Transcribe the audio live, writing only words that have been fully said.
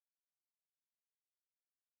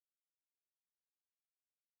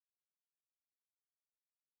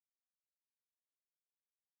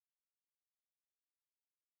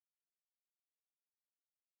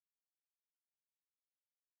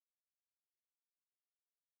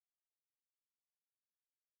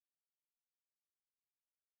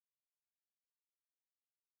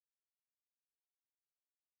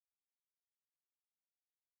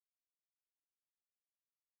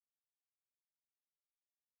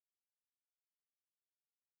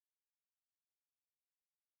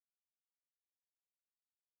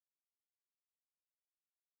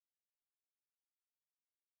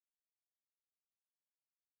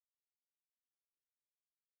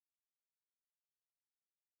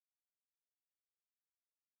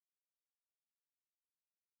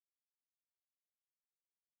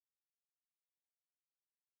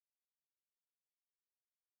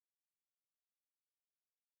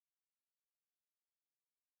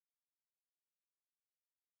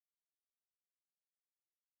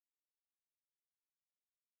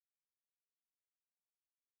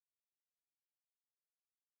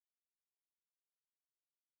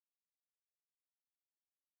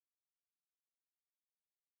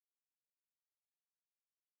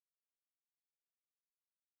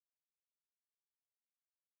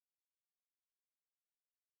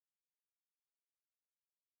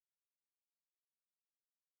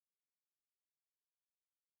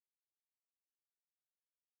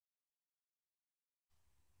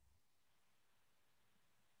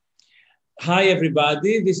Hi,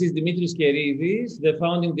 everybody. This is Dimitris Kairidis, the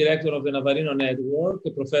founding director of the Navarino Network, a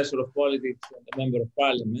professor of politics and a member of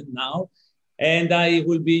parliament now. And I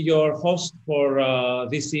will be your host for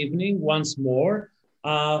this evening once more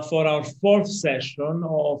for our fourth session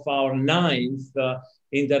of our ninth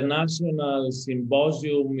International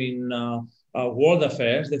Symposium in World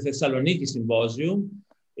Affairs, the Thessaloniki Symposium.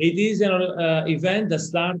 It is an event that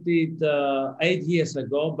started 8 years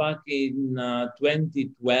ago, back in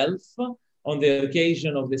 2012, on the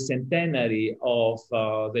occasion of the centenary of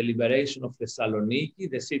the liberation of Thessaloniki,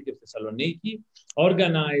 the city of Thessaloniki,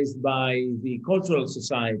 organized by the Cultural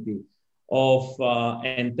Society of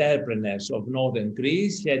Entrepreneurs of Northern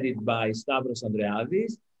Greece, headed by Stavros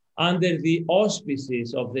Andreadis, under the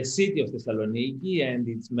auspices of the city of Thessaloniki and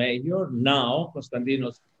its mayor, now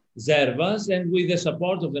Costantinos, and with the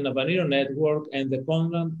support of the Navarino Network and the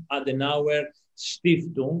Konrad Adenauer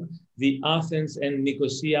Stiftung, the Athens and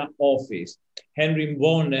Nicosia office. Henry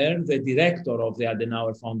Bonner, the director of the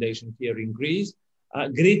Adenauer Foundation here in Greece,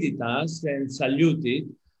 greeted us and saluted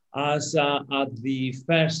us at the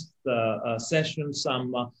first session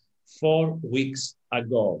some 4 weeks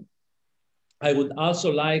ago. I would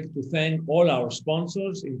also like to thank all our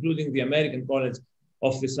sponsors, including the American College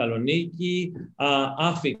of Thessaloniki,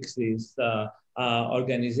 Affixis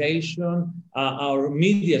organization, our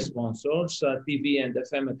media sponsors, TV and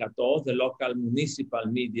FM 100, the local municipal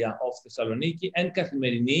media of Thessaloniki, and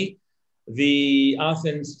Kathimerini, the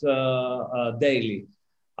Athens Daily.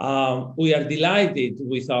 We are delighted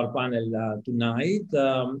with our panel tonight.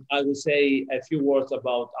 I will say a few words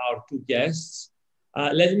about our two guests.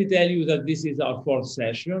 Let me tell you that this is our fourth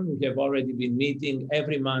session. We have already been meeting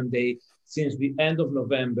every Monday since the end of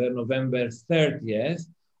November, November 30th,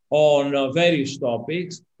 on various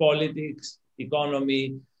topics, politics,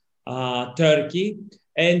 economy, Turkey.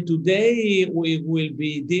 And today we will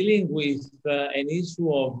be dealing with an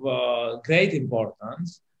issue of great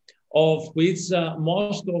importance, of which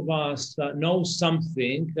most of us know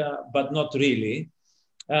something, but not really,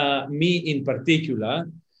 me in particular,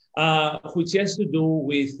 which has to do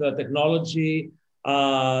with technology,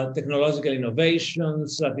 technological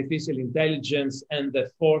innovations, artificial intelligence, and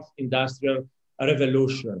the fourth industrial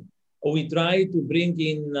revolution. We try to bring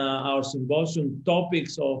in our symposium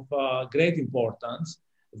topics of great importance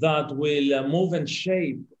that will move and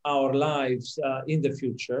shape our lives in the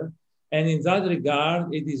future. And in that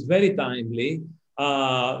regard, it is very timely,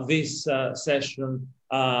 this session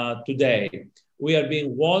today. We are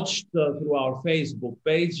being watched through our Facebook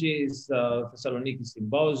pages, Thessaloniki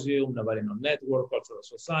Symposium, Navarino Network, Cultural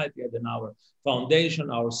Society, Adenauer Foundation,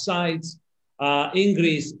 our sites, in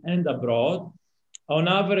Greece and abroad. On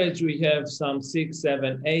average, we have some 6,000,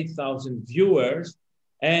 7,000, 8,000 viewers,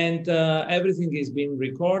 and everything is being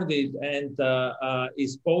recorded and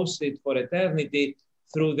is posted for eternity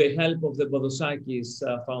through the help of the Daskalakis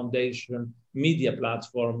Foundation media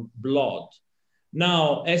platform, Blot.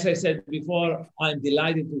 Now, as I said before, I'm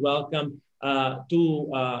delighted to welcome two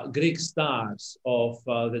Greek stars of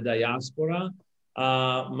the diaspora,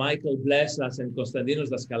 Michail Bletsas and Constantinos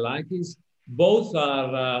Daskalakis. Both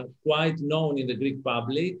are quite known in the Greek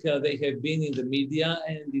public. They have been in the media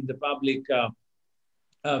and in the public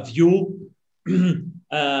view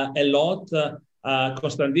a lot.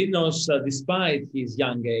 Constantinos, despite his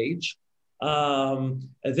young age,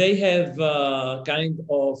 they have kind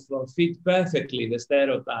of fit perfectly the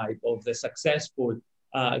stereotype of the successful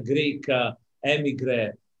Greek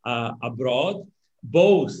emigre abroad,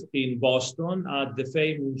 both in Boston at the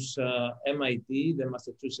famous M.I.T, the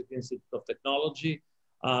Massachusetts Institute of Technology,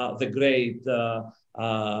 the great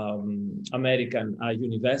American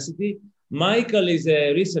university. Michail is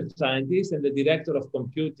a research scientist and the director of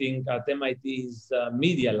computing at MIT's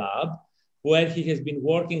Media Lab, where he has been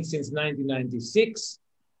working since 1996.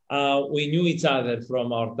 We knew each other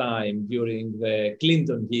from our time during the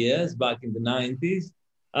Clinton years back in the 90s.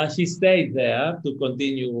 He stayed there to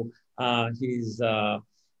continue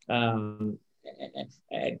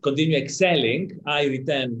continue excelling. I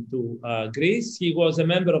returned to Greece. He was a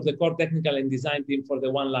member of the core technical and design team for the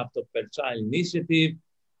One Laptop Per Child initiative.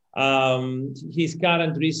 His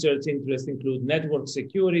current research interests include network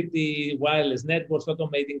security, wireless networks,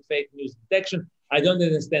 automating fake news detection. I don't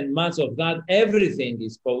understand much of that. Everything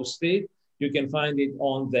is posted. You can find it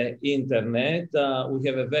on the internet. We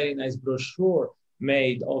have a very nice brochure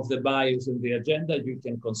made of the bios and the agenda you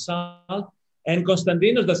can consult. And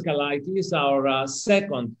Constantinos Daskalakis, our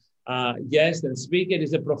second guest and speaker,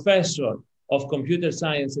 is a professor of computer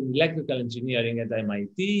science and electrical engineering at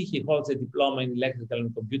MIT. He holds a diploma in electrical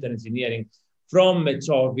and computer engineering from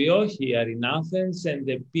Metrovio here in Athens and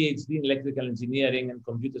a PhD in electrical engineering and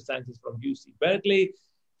computer sciences from UC Berkeley.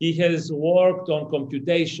 He has worked on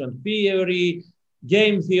computation theory,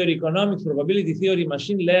 game theory, economics, probability theory,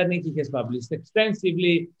 machine learning. He has published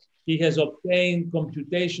extensively. He has obtained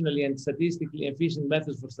computationally and statistically efficient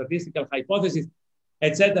methods for statistical hypotheses,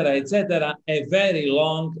 etc., etc. A very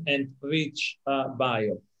long and rich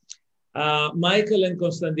bio. Michael and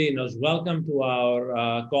Costantinos, welcome to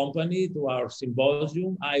our company, to our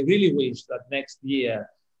symposium. I really wish that next year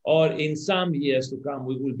or in some years to come,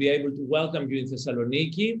 we will be able to welcome you in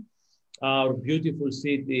Thessaloniki, our beautiful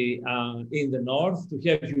city in the north, to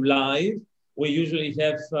have you live. We usually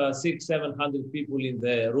have 600-700 people in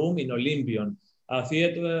the room in Olympian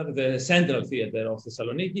Theatre, the central theatre of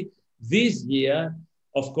Thessaloniki. This year,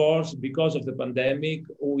 of course, because of the pandemic,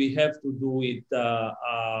 we have to do it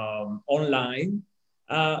online,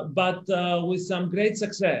 but with some great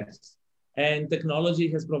success. And technology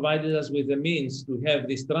has provided us with the means to have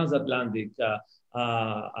this transatlantic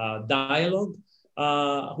dialogue,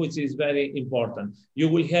 which is very important. You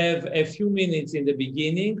will have a few minutes in the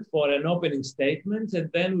beginning for an opening statement, and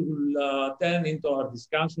then we will turn into our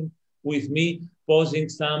discussion with me posing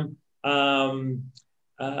some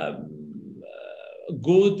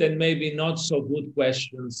good and maybe not so good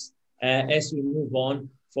questions as we move on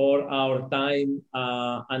for our time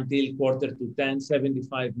until 9:45,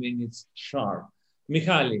 75 minutes sharp.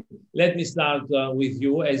 Michail, let me start with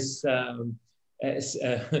you as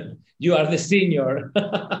you are the senior.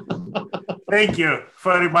 Thank you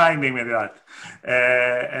for reminding me that.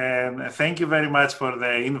 And thank you very much for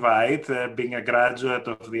the invite. Being a graduate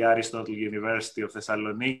of the Aristotle University of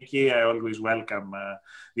Thessaloniki, I always welcome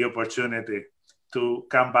the opportunity to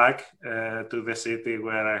come back to the city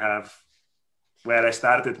where I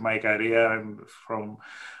started my career and from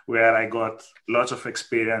where I got lots of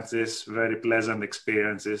experiences, very pleasant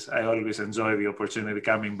experiences. I always enjoy the opportunity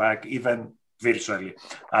coming back, even virtually,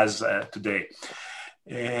 as today.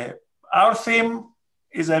 Our theme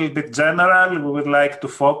is a little bit general. We would like to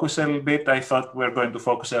focus a little bit. I thought we're going to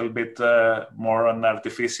focus a little bit more on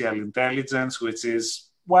artificial intelligence, which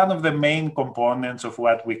is one of the main components of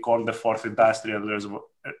what we call the fourth industrial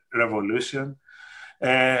revolution.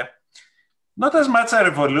 Not as much a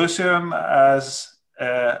revolution as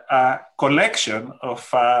a collection of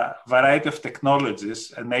a variety of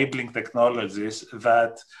technologies, enabling technologies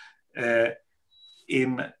that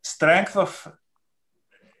in strength of,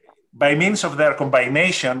 by means of their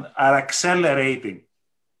combination, are accelerating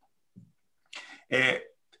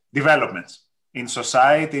developments in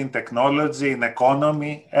society, in technology, in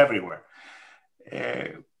economy, everywhere.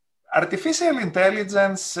 Artificial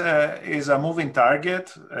intelligence is a moving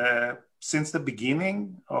target since the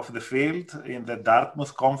beginning of the field in the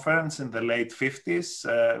Dartmouth conference in the late 50s,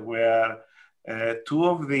 where two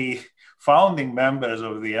of the founding members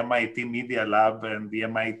of the M.I.T. Media Lab and the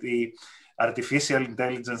M.I.T. Artificial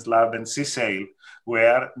Intelligence Lab and CSAIL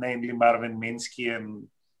were, namely Marvin Minsky and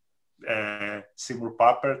Seymour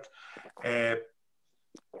Papert.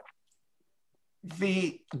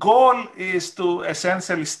 The goal is to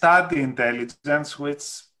essentially study intelligence, which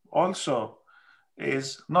also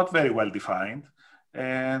is not very well defined,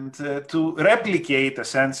 and to replicate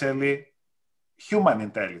essentially human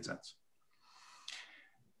intelligence.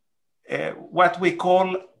 What we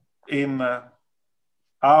call in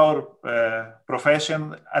our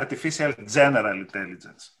profession artificial general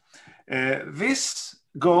intelligence. This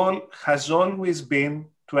goal has always been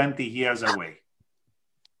 20 years away,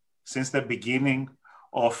 since the beginning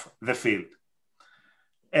of the field.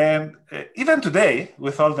 And even today,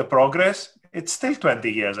 with all the progress, it's still 20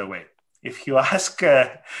 years away. If you ask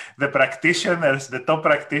the practitioners, the top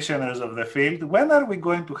practitioners of the field, when are we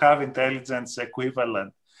going to have intelligence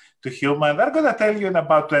equivalent to human? They're going to tell you in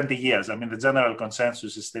about 20 years. I mean, the general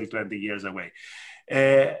consensus is still 20 years away.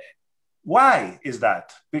 Why is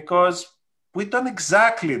that? Because we don't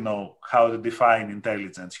exactly know how to define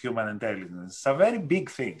intelligence, human intelligence. It's a very big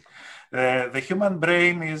thing. The human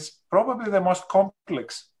brain is probably the most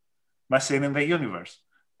complex machine in the universe.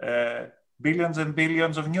 Billions and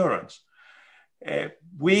billions of neurons.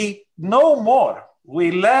 We know more.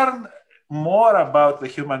 We learn more about the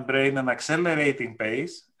human brain at an accelerating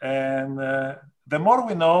pace. And the more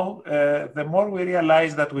we know, the more we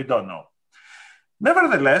realize that we don't know.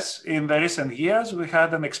 Nevertheless, in the recent years, we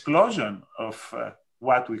had an explosion of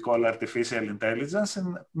what we call artificial intelligence,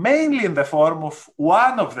 and mainly in the form of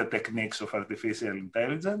one of the techniques of artificial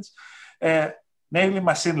intelligence, namely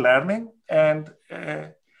machine learning, and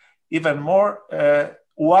even more,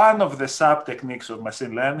 one of the sub-techniques of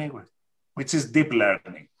machine learning, which is deep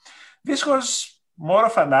learning. This was more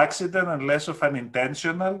of an accident and less of an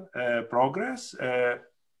intentional progress.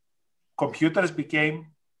 Computers became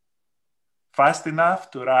fast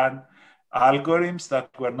enough to run algorithms that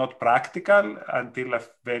were not practical until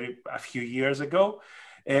a few years ago.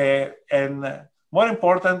 And more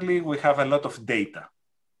importantly, we have a lot of data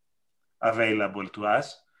available to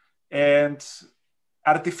us. And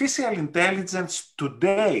artificial intelligence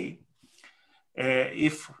today,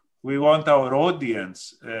 if we want our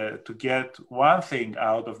audience to get one thing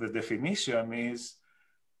out of the definition, is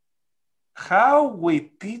how we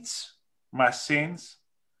teach machines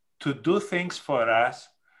to do things for us,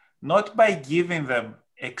 not by giving them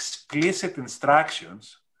explicit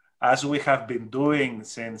instructions, as we have been doing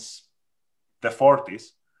since the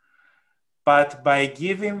 40s, but by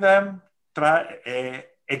giving them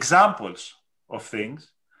examples of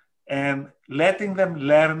things and letting them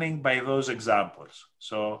learning by those examples.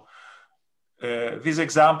 So these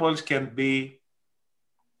examples can be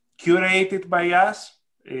curated by us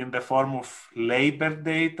in the form of labeled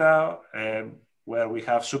data, where we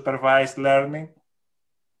have supervised learning,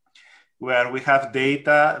 where we have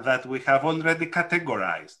data that we have already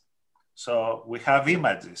categorized. So we have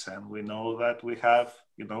images, and we know that we have,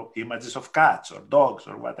 images of cats or dogs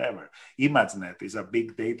or whatever. ImageNet is a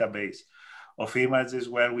big database of images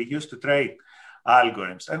where we used to train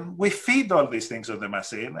algorithms. And we feed all these things on the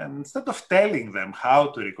machine, and instead of telling them how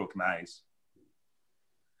to recognize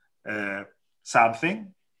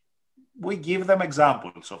something, we give them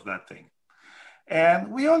examples of that thing.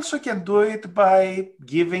 And we also can do it by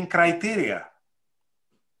giving criteria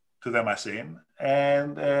to the machine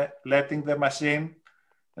and letting the machine,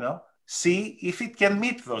 see if it can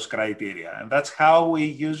meet those criteria. And that's how we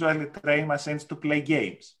usually train machines to play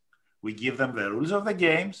games. We give them the rules of the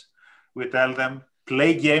games. We tell them,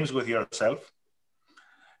 play games with yourself.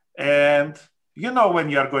 And you know when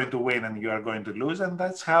you are going to win and you are going to lose, and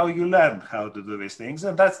that's how you learn how to do these things.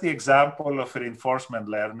 And that's the example of reinforcement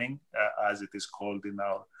learning, as it is called in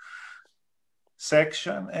our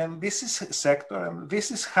section. And this is sector, and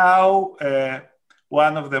this is how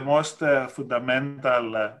one of the most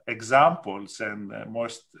fundamental examples and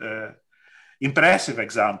most impressive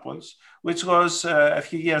examples, which was a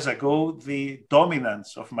few years ago, the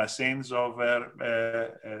dominance of machines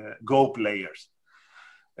over Go players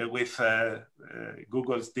with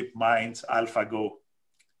Google's DeepMind's AlphaGo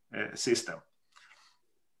system.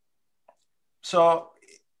 So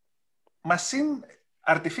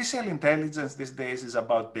artificial intelligence these days is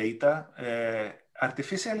about data.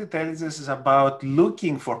 Artificial intelligence is about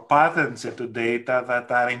looking for patterns into data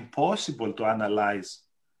that are impossible to analyze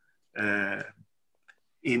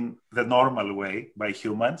in the normal way by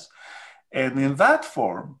humans. And in that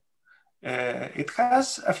form, it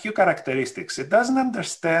has a few characteristics. It doesn't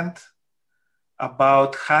understand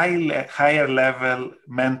about higher level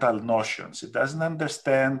mental notions. It doesn't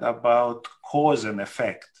understand about cause and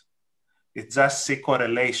effect. It just sees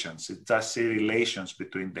correlations. It just sees relations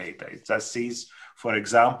between data. It just sees, for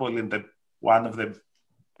example, one of the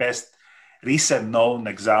best recent known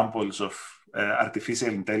examples of artificial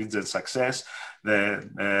intelligence success,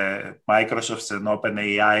 the Microsoft's and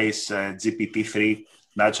OpenAI's GPT-3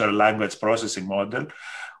 natural language processing model.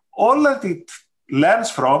 All that it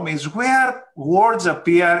learns from is where words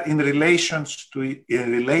appear in relation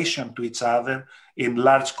to each other in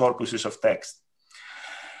large corpuses of text.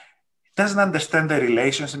 It doesn't understand the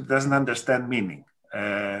relations, and it doesn't understand meaning.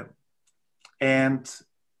 And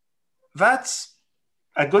that's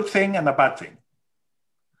a good thing and a bad thing.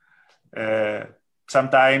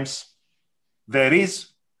 Sometimes there is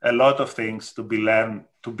a lot of things to be learned,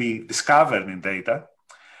 to be discovered in data.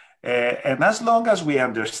 And as long as we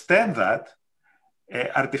understand that,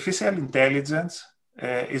 artificial intelligence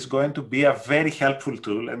is going to be a very helpful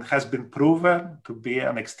tool and has been proven to be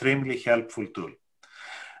an extremely helpful tool.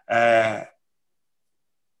 At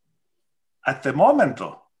the moment,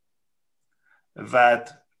 though,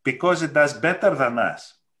 that because it does better than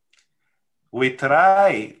us, we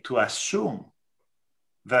try to assume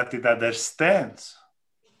that it understands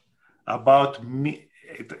about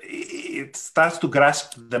it starts to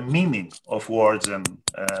grasp the meaning of words and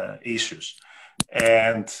issues,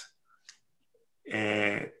 and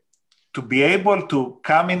to be able to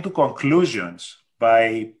come into conclusions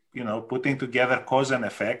by putting together cause and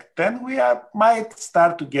effect, then we might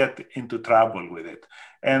start to get into trouble with it,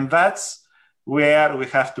 and that's where we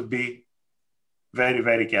have to be very,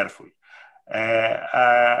 very careful.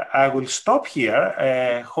 I will stop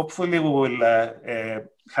here. Hopefully, we will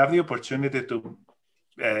have the opportunity to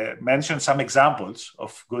mention some examples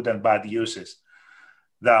of good and bad uses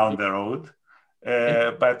down the road.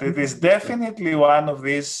 But it is definitely one of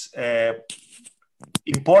these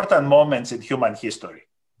important moments in human history,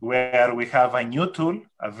 where we have a new tool,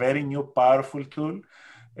 a very new, powerful tool,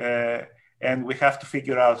 and we have to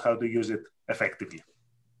figure out how to use it effectively.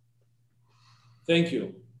 Thank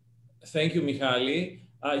you. Thank you, Michail.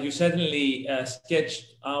 You certainly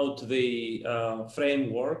sketched out the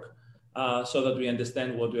framework so that we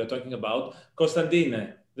understand what we are talking about.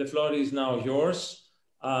 Constantine, the floor is now yours.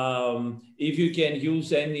 If you can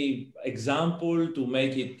use any example to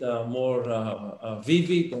make it more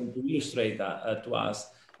vivid and to illustrate to us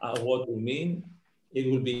what we mean, it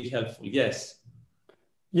will be helpful. Yes.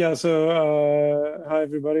 Yeah, so hi,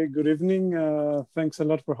 everybody. Good evening. Thanks a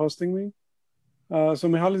lot for hosting me. So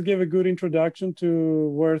Michail gave a good introduction to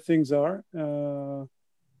where things are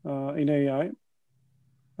in AI.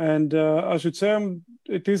 And I should say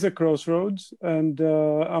it is a crossroads, and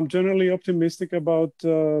I'm generally optimistic about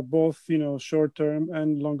both, short-term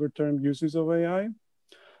and longer-term uses of AI.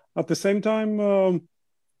 At the same time,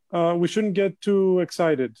 we shouldn't get too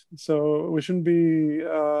excited. So we shouldn't be,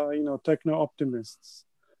 techno-optimists.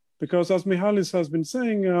 Because as Michail has been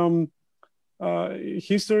saying,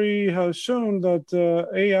 history has shown that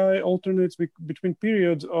AI alternates between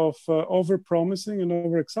periods of over-promising and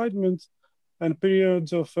over-excitement and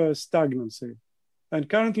periods of stagnancy. And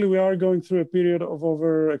currently we are going through a period of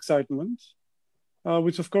over-excitement,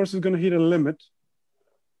 which of course is going to hit a limit.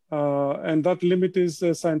 And that limit is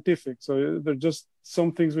scientific. So there are just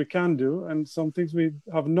some things we can do and some things we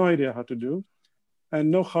have no idea how to do.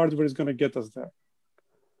 And no hardware is going to get us there.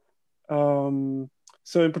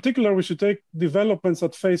 So in particular, we should take developments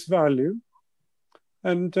at face value.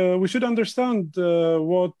 And we should understand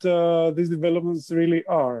what these developments really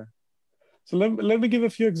are. So let me give a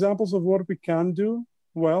few examples of what we can do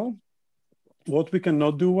well, what we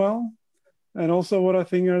cannot do well, and also what I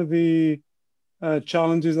think are the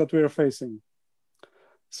challenges that we are facing.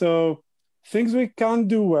 So things we can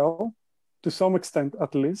do well, to some extent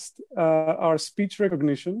at least, are speech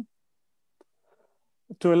recognition,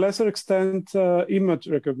 to a lesser extent, image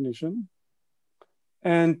recognition,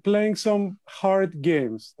 and playing some hard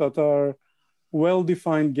games that are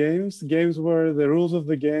well-defined games where the rules of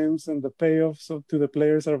the games and the payoffs to the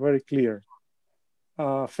players are very clear.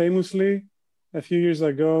 Famously, a few years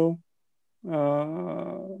ago,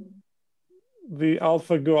 the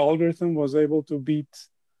AlphaGo algorithm was able to beat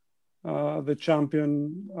the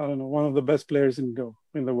champion, one of the best players in Go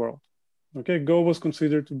in the world. Okay, Go was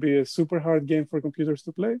considered to be a super hard game for computers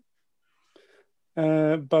to play,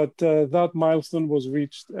 but that milestone was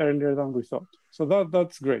reached earlier than we thought. So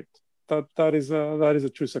that's great. That is a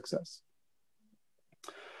true success.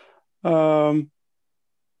 Right,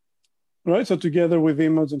 so together with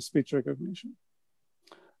image and speech recognition.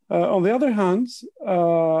 On the other hand,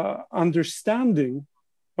 understanding,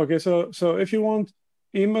 okay, so if you want,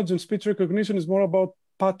 image and speech recognition is more about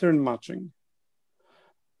pattern matching.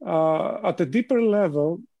 At a deeper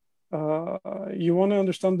level, you want to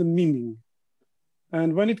understand the meaning.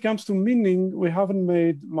 And when it comes to meaning, we haven't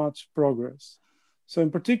made much progress. So in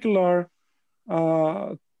particular,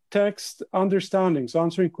 text understanding, so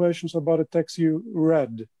answering questions about a text you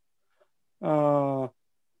read, doing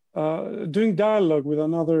dialogue with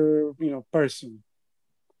another person,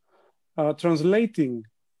 translating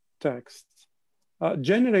text,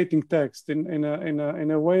 generating text in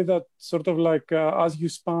a way that sort of like as you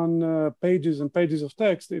span pages and pages of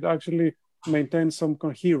text, it actually maintains some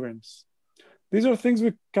coherence. These are things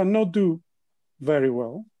we cannot do very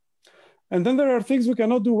well. And then there are things we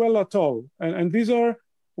cannot do well at all. And these are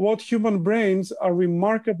what human brains are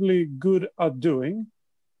remarkably good at doing,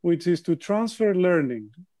 which is to transfer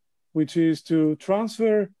learning, which is to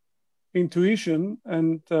transfer intuition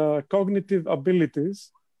and cognitive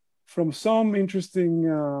abilities from some interesting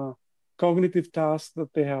cognitive task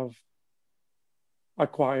that they have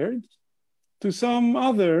acquired to some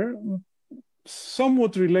other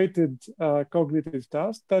somewhat related cognitive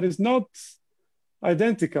task that is not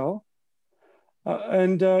identical.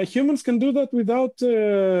 And humans can do that without,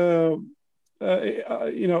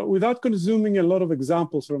 without consuming a lot of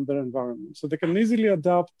examples from their environment. So they can easily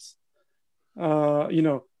adapt.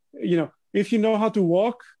 If you know how to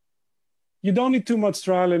walk, you don't need too much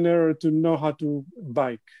trial and error to know how to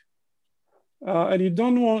bike, and you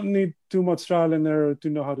don't need too much trial and error to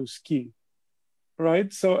know how to ski,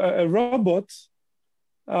 right? So a robot,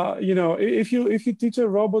 if you teach a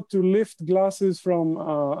robot to lift glasses from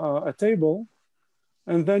a table,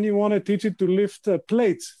 and then you want to teach it to lift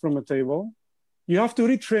plates from a table, you have to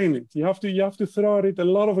retrain it. You have to throw at it a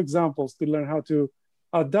lot of examples to learn how to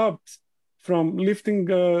adapt from lifting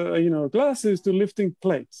glasses to lifting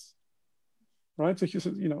plates, right? So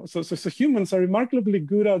humans are remarkably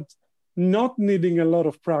good at not needing a lot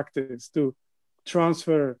of practice to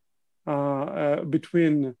transfer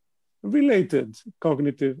between related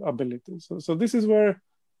cognitive abilities. So this is where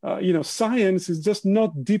science is just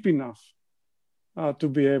not deep enough to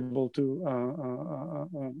be able to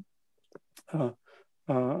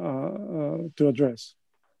address.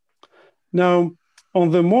 Now, on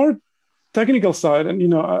the more technical side,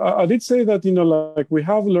 and I did say that like we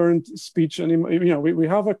have learned speech, and we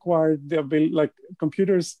have acquired the ability, like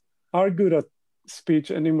computers are good at speech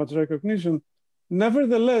and image recognition.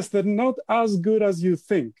 Nevertheless, they're not as good as you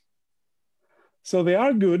think. So they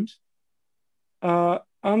are good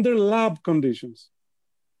under lab conditions.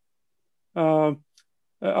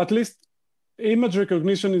 At least image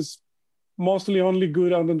recognition is mostly only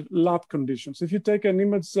good under lab conditions. If you take an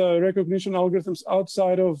image recognition algorithms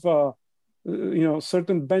outside of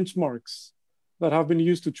certain benchmarks that have been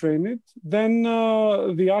used to train it, then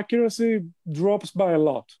the accuracy drops by a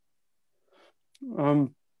lot.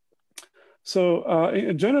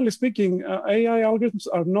 Generally speaking, AI algorithms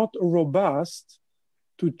are not robust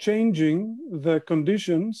to changing the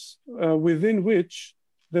conditions within which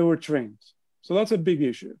they were trained. So that's a big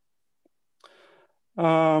issue.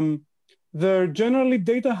 They're generally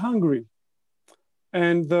data hungry.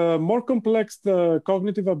 And the more complex the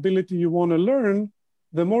cognitive ability you want to learn,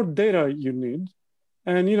 the more data you need.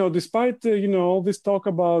 And, despite, all this talk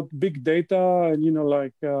about big data and,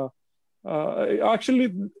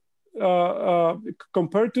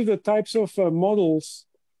 compared to the types of models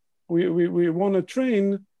we want to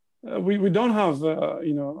train, we don't have,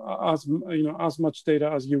 as much data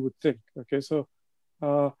as you would think. Okay, so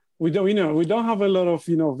we don't have a lot of,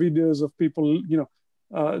 videos of people,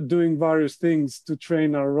 doing various things to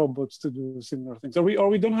train our robots to do similar things. We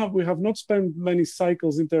have not spent many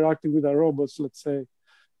cycles interacting with our robots, let's say,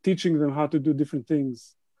 teaching them how to do different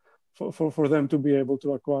things for them to be able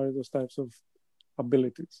to acquire those types of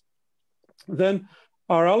abilities. Then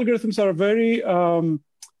our algorithms are very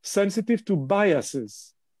sensitive to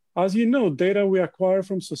biases. As you know, data we acquire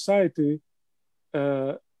from society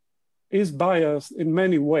is biased in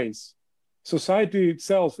many ways. Society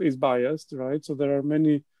itself is biased, right? So there are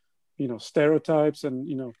many, stereotypes and,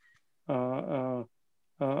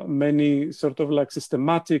 many sort of like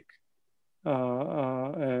systematic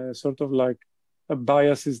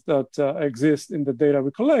biases that exist in the data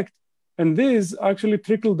we collect. And these actually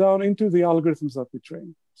trickle down into the algorithms that we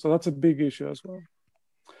train. So that's a big issue as well.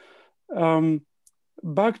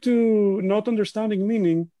 Back to not understanding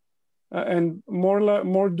meaning and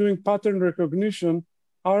more doing pattern recognition,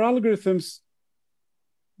 our algorithms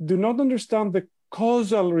do not understand the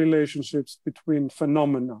causal relationships between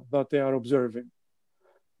phenomena that they are observing.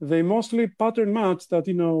 They mostly pattern match that,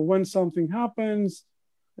 when something happens,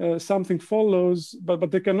 something follows,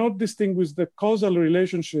 but they cannot distinguish the causal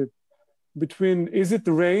relationship between, is it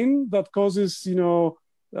rain that causes,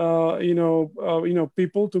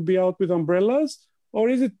 people to be out with umbrellas, or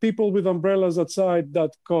is it people with umbrellas outside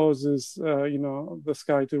that causes, the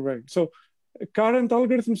sky to rain? So current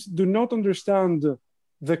algorithms do not understand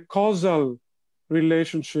the causal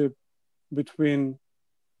relationship between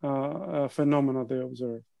phenomena they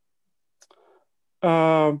observe.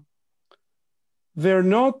 They're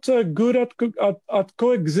not good at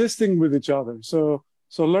coexisting with each other. So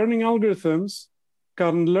learning algorithms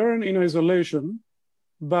can learn in isolation,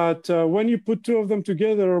 but when you put two of them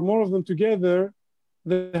together or more of them together,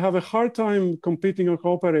 they have a hard time competing or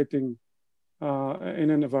cooperating in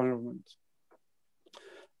an environment.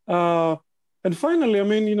 And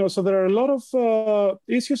finally, so there are a lot of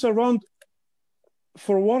issues around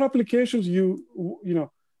for what applications you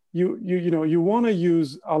want to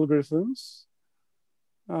use algorithms,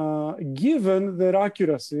 given their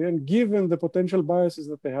accuracy and given the potential biases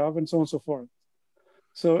that they have, and so on and so forth.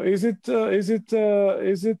 So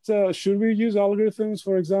should we use algorithms,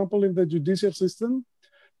 for example, in the judicial system,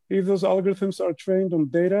 if those algorithms are trained on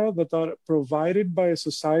data that are provided by a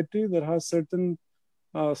society that has certain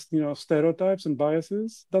stereotypes and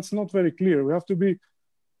biases? That's not very clear. We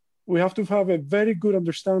have to have a very good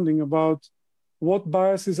understanding about what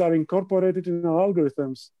biases are incorporated in our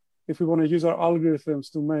algorithms if we want to use our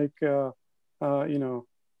algorithms to make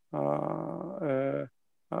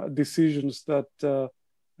decisions that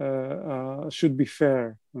should be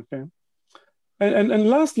fair. Okay. And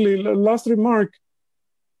lastly, last remark,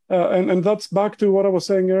 and that's back to what I was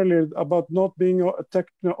saying earlier about not being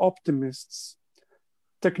techno-optimists.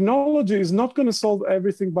 Technology is not going to solve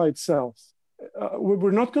everything by itself.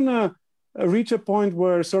 We're not going to reach a point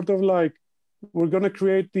where sort of like we're going to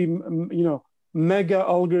create the mega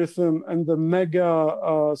algorithm and the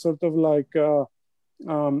mega sort of like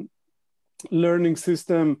learning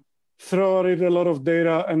system throw at it a lot of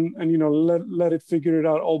data and let it figure it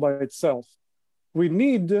out all by itself. We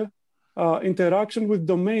need interaction with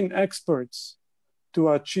domain experts to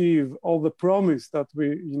achieve all the promise that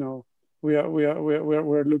we're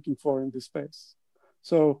looking for in this space.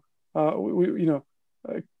 So currently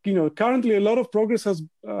a lot of progress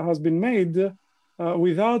has been made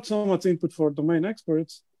without so much input for domain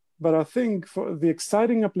experts. But I think for the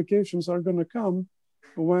exciting applications are going to come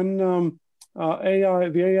when the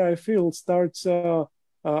AI field starts a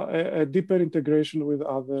deeper integration with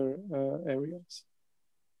other areas.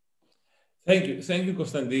 Thank you,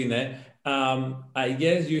 Constantine. I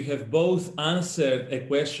guess you have both answered a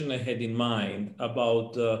question I had in mind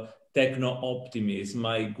about techno-optimism.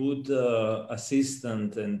 My good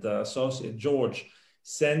assistant and associate, George,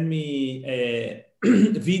 sent me a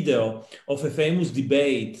video of a famous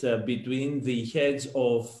debate between the heads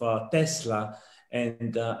of Tesla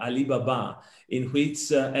and Alibaba, in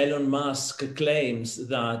which Elon Musk claims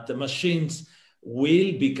that machines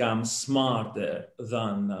will become smarter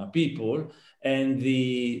than people, and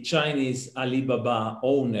the Chinese Alibaba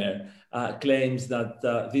owner claims that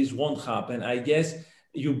this won't happen. I guess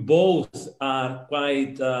you both are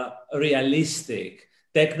quite realistic,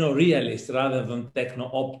 techno-realist rather than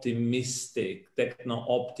techno-optimist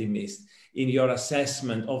in your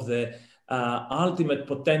assessment of the ultimate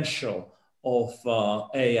potential of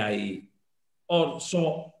AI. Or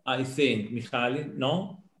so I think, Michail,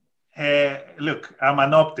 no? Look, I'm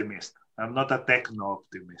an optimist. I'm not a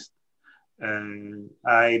techno-optimist.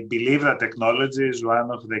 I believe that technology is one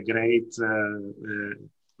of the great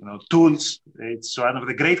tools. It's one of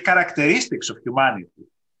the great characteristics of humanity.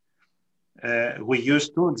 We use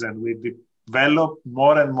tools and we develop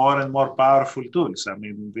more and more powerful tools. I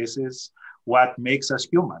mean, this is what makes us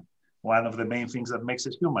human. One of the main things that makes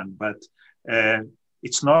us human. But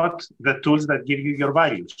it's not the tools that give you your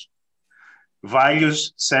values.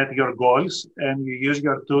 Values set your goals, and you use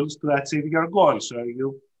your tools to achieve your goals. So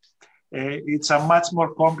it's a much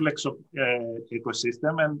more complex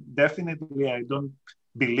ecosystem, and definitely I don't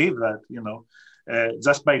believe that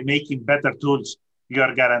just by making better tools you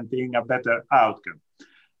are guaranteeing a better outcome.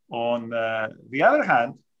 On the other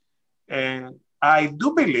hand, I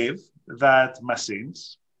do believe that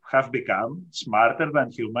machines have become smarter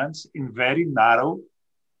than humans in very narrow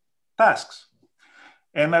tasks.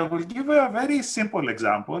 And I will give you a very simple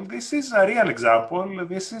example. This is a real example.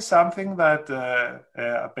 This is something that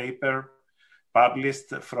a paper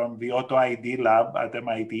published from the Auto ID lab at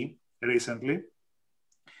M.I.T. recently,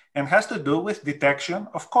 and has to do with detection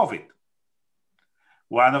of COVID.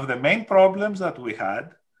 One of the main problems that we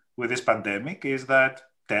had with this pandemic is that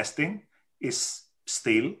testing is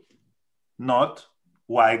still not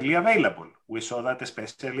widely available. We saw that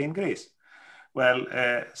especially in Greece. Well,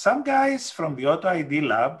 some guys from the Auto ID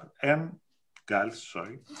lab and girls,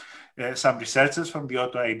 some researchers from the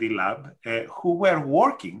Auto ID lab who were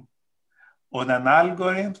working on an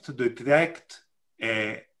algorithm to detect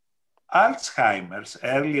Alzheimer's,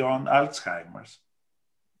 early on Alzheimer's,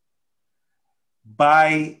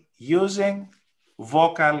 by using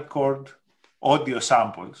vocal cord audio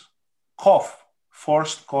samples,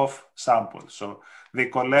 forced cough samples. So they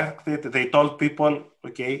told people,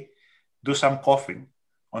 okay, do some coughing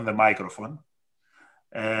on the microphone.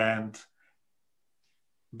 And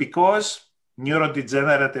because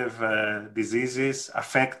neurodegenerative diseases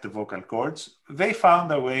affect the vocal cords, they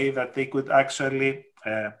found a way that they could actually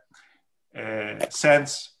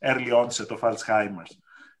sense early onset of Alzheimer's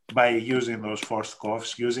by using those forced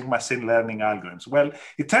coughs, using machine learning algorithms. Well,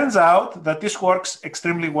 it turns out that this works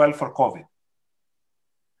extremely well for COVID,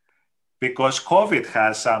 because COVID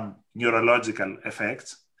has some neurological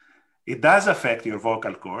effects. It does affect your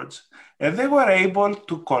vocal cords, and they were able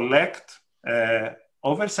to collect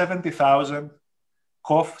over 70,000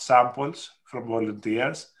 cough samples from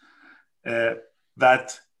volunteers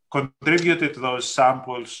that contributed to those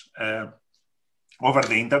samples over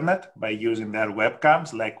the internet by using their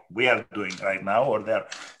webcams, like we are doing right now, or their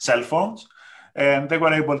cell phones. And they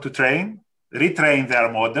were able to retrain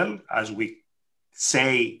their model, as we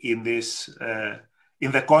say in this,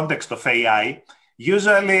 in the context of AI.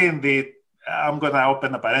 Usually I'm going to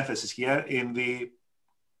open a parenthesis here, in the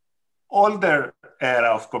older era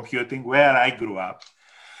of computing where I grew up,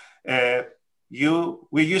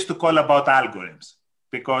 we used to call about algorithms,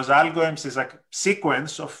 because algorithms is a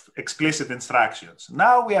sequence of explicit instructions.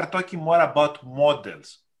 Now we are talking more about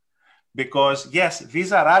models, because yes,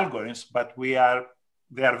 these are algorithms, but they are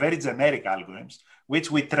very generic algorithms,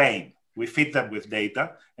 which we train. We feed them with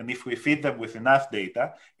data, and if we feed them with enough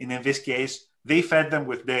data, and in this case, they fed them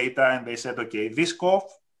with data and they said, okay, this cough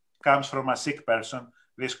comes from a sick person,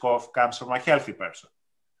 this cough comes from a healthy person.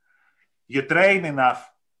 You train enough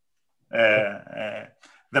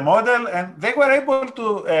the model, and they were able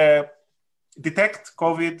to detect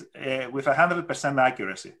COVID with 100%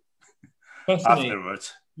 accuracy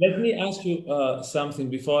afterwards. Let me ask you something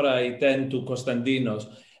before I turn to Costantinos.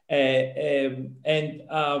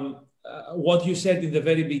 What you said in the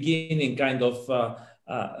very beginning kind of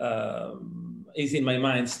is in my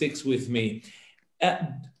mind, sticks with me.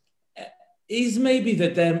 Is maybe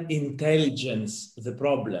the term intelligence the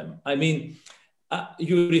problem? I mean,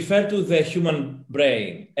 you refer to the human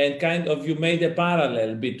brain and kind of you made a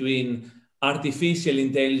parallel between artificial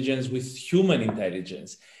intelligence with human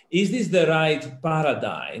intelligence. Is this the right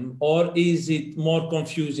paradigm, or is it more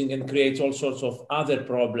confusing and creates all sorts of other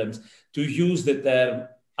problems to use the term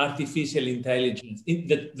artificial intelligence,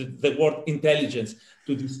 the word intelligence,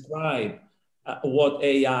 to describe what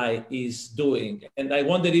AI is doing? And I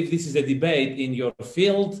wonder if this is a debate in your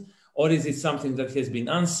field, or is it something that has been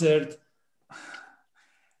answered?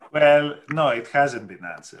 Well, no, it hasn't been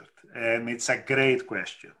answered. And it's a great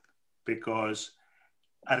question, because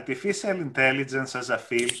artificial intelligence as a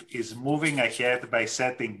field is moving ahead by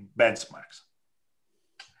setting benchmarks.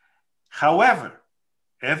 However,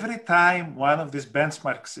 every time one of these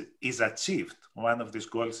benchmarks is achieved, one of these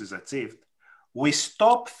goals is achieved, we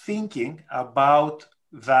stop thinking about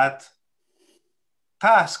that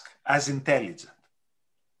task as intelligent.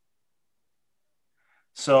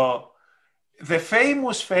 So the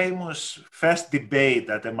famous first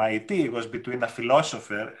debate at MIT was between a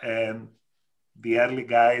philosopher and the early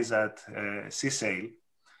guys at CSAIL,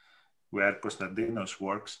 where Costantinos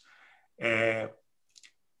works,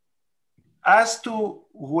 as to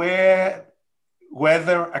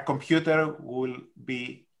whether a computer will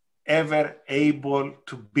be ever able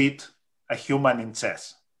to beat a human in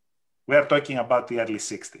chess. We are talking about the early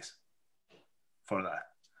 60s for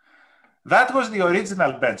that. That was the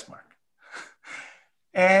original benchmark.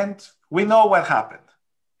 And we know what happened.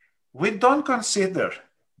 We don't consider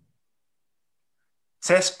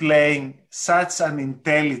chess playing such an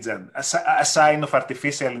intelligent, a sign of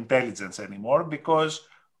artificial intelligence anymore, because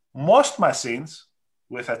most machines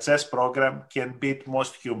with a chess program can beat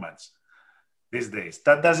most humans these days.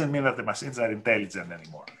 That doesn't mean that the machines are intelligent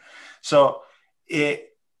anymore. So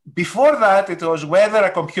before that, it was whether a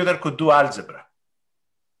computer could do algebra.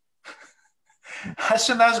 As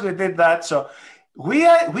soon as we did that, so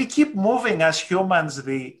we keep moving as humans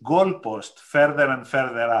the goalpost further and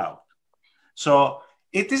further out. So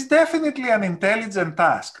it is definitely an intelligent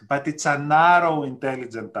task, but it's a narrow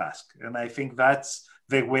intelligent task. And I think that's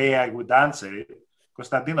the way I would answer it.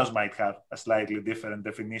 Costantinos might have a slightly different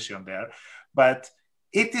definition there, but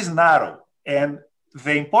it is narrow. And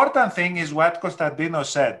the important thing is what Costantinos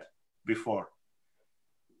said before.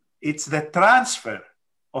 It's the transfer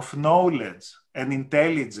of knowledge and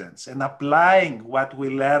intelligence and applying what we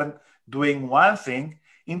learn doing one thing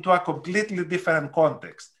into a completely different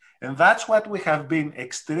context. And that's what we have been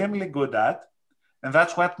extremely good at. And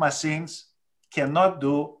that's what machines cannot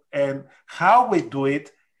do. And how we do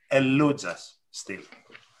it eludes us still.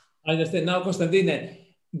 I understand. Now, Constantine,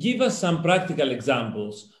 give us some practical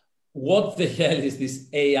examples. What the hell is this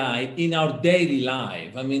AI in our daily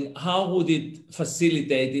life? I mean, how would it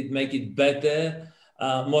facilitate it, make it better,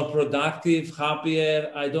 more productive,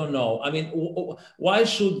 happier? I don't know. I mean, why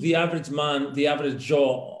should the average man, the average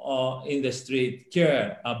Joe in the street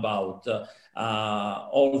care about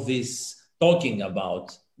all this talking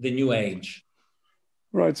about the new age?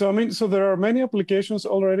 Right. So, I mean, so there are many applications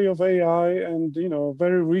already of AI and,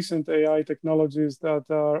 very recent AI technologies that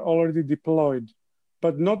are already deployed,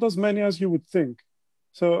 but not as many as you would think.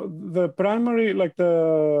 So the primary, like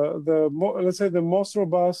let's say the most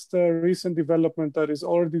robust recent development that is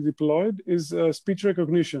already deployed is speech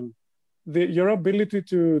recognition. Your ability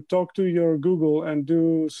to talk to your Google and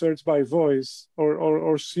do search by voice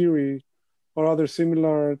or Siri or other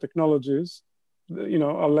similar technologies,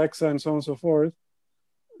 Alexa and so on and so forth.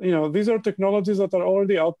 These are technologies that are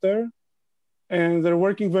already out there and they're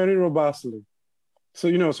working very robustly.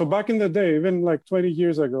 So, so back in the day, even like 20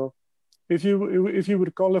 years ago, if you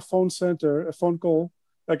would call a phone call,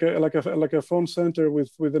 like a phone center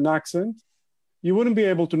with an accent, you wouldn't be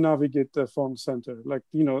able to navigate the phone center. Like,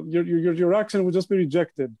 your accent would just be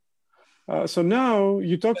rejected. So now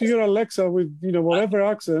you talk to your Alexa with, whatever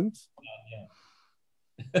accent.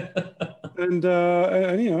 And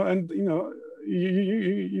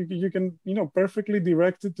you can, perfectly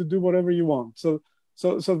direct it to do whatever you want. So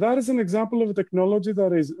that is an example of a technology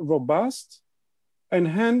that is robust and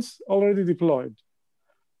hence already deployed.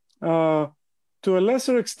 to a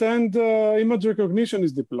lesser extent, image recognition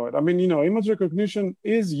is deployed. I mean, image recognition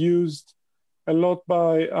is used a lot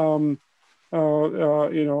by,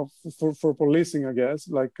 for policing, I guess.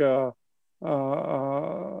 Like,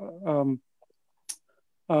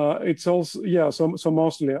 it's also, so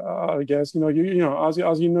mostly, I guess,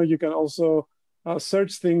 as you know, you can also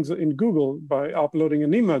search things in Google by uploading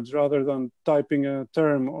an image rather than typing a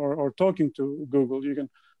term or talking to Google. You can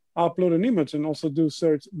upload an image and also do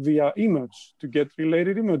search via image to get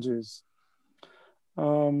related images.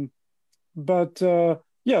 So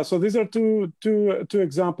these are two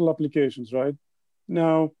example applications, right?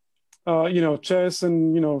 Now, chess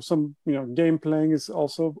and some game playing is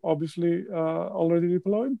also obviously already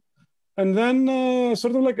deployed. And then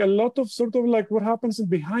sort of like a lot of what happens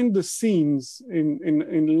behind the scenes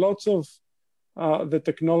in lots of the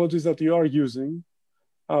technologies that you are using,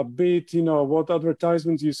 be it, what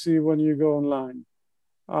advertisements you see when you go online,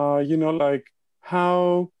 like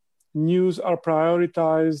how news are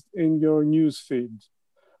prioritized in your news feed,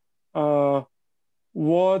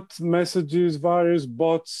 what messages various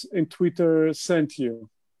bots in Twitter sent you.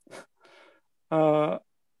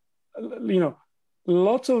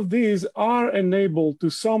 Lots of these are enabled to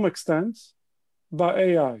some extent by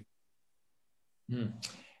AI.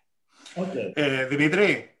 Okay.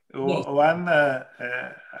 Dimitri, Yes.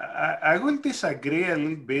 I will disagree a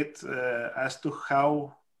little bit as to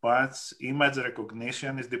how much image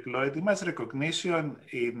recognition is deployed. Image recognition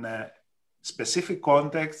in specific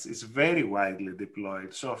contexts is very widely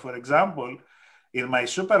deployed. So, for example, in my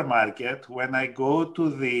supermarket, when I go to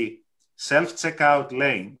the self-checkout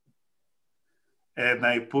lane and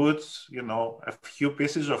I put, a few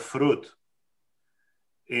pieces of fruit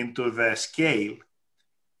into the scale,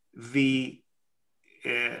 the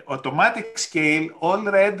automatic scale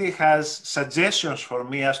already has suggestions for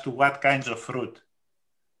me as to what kinds of fruit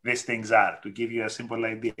these things are, to give you a simple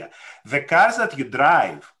idea. The cars that you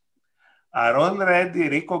drive are already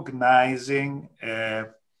recognizing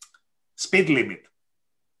speed limit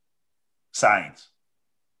signs.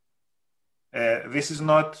 This is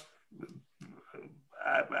not,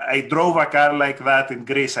 I drove a car like that in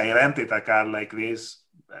Greece. I rented a car like this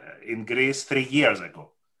in Greece 3 years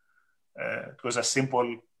ago. It was a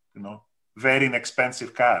simple, very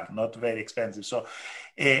inexpensive car, not very expensive. So,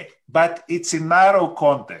 but it's in narrow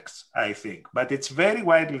context, I think, but it's very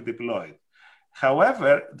widely deployed.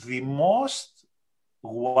 However, the most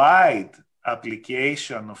wide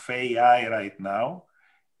application of AI right now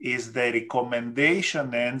is the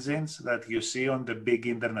recommendation engines that you see on the big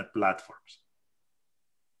internet platforms.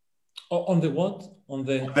 On the what? On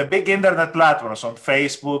the big internet platforms, on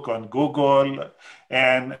Facebook, on Google,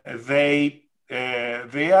 and they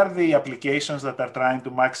are the applications that are trying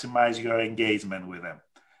to maximize your engagement with them,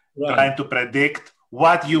 right. Trying to predict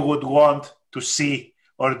what you would want to see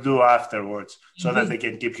or do afterwards, so that they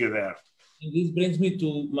can keep you there. And this brings me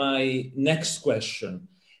to my next question.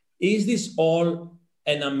 Is this all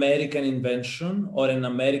an American invention or an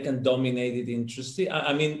American-dominated industry?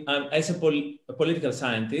 I mean, as a political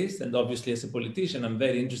scientist, and obviously as a politician, I'm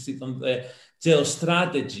very interested in the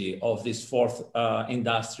geostrategy of this fourth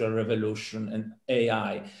industrial revolution and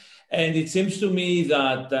AI. And it seems to me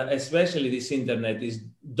that especially this internet is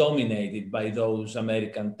dominated by those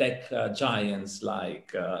American tech giants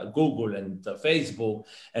like Google and Facebook.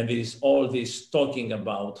 And there is all this talking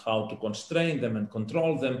about how to constrain them and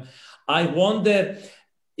control them. I wonder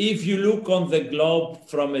if you look on the globe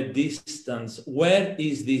from a distance, where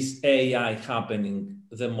is this AI happening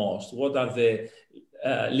the most? What are the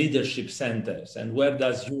leadership centers, and where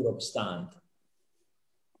does Europe stand?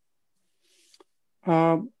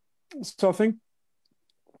 So I think,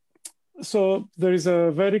 there is a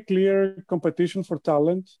very clear competition for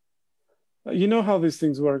talent. You know how these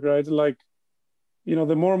things work, right? Like,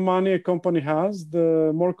 the more money a company has,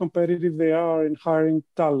 the more competitive they are in hiring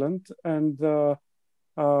talent, and the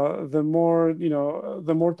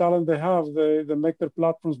more talent they have, they make their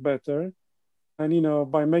platforms better. And,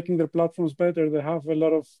 by making their platforms better, they have a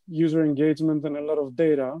lot of user engagement and a lot of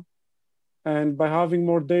data. And by having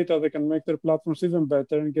more data, they can make their platforms even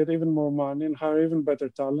better and get even more money and hire even better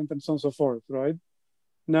talent, and so on and so forth, right?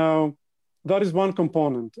 Now, that is one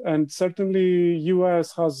component. And certainly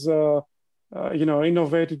US has,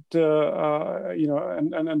 innovated,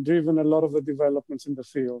 and driven a lot of the developments in the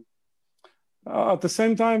field. At the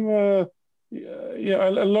same time, a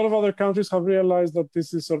lot of other countries have realized that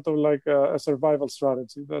this is sort of like a survival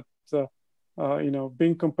strategy, that,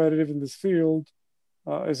 being competitive in this field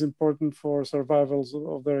is important for survival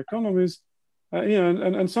of their economies.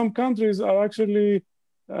 And some countries are actually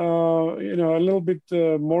a little bit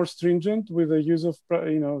more stringent with the use of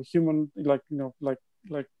human like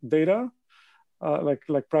data,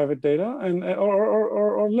 like private data, and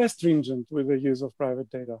or less stringent with the use of private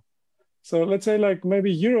data. So let's say like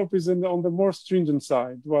maybe Europe is on the more stringent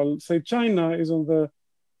side, while say China is on the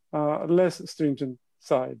less stringent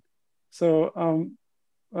side. So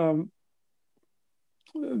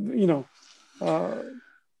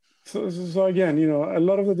so again, a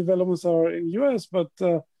lot of the developments are in US, but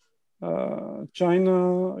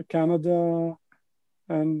China, Canada,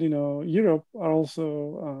 and Europe are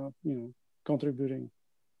also contributing.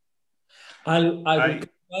 I will come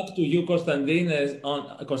back to you, Constantine,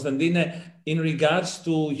 in regards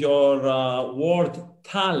to your word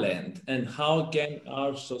talent and how can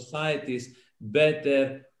our societies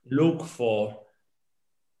better look for,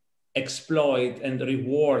 exploit, and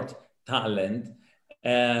reward talent.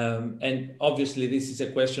 And obviously, this is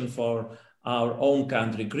a question for our own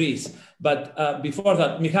country, Greece. But before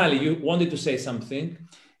that, Michail, you wanted to say something?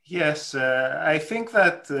 Yes, I think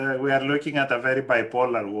that we are looking at a very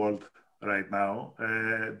bipolar world right now.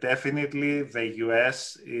 Definitely, the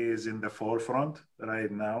US is in the forefront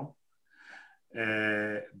right now.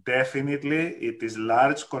 Definitely, it is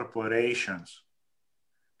large corporations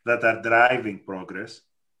that are driving progress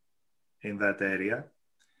in that area.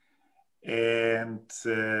 And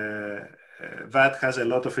that has a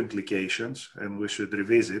lot of implications, and we should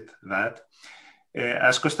revisit that.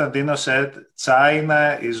 As Costantinos said,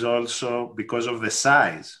 China is also, because of the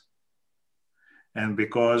size and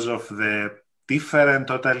because of the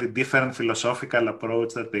totally different philosophical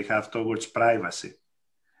approach that they have towards privacy.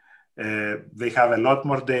 They have a lot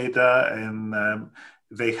more data, and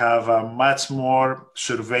they have a much more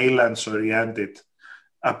surveillance-oriented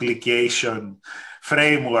application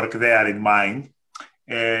framework there in mind.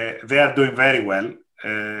 They are doing very well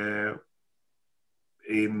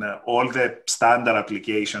in all the standard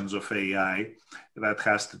applications of AI that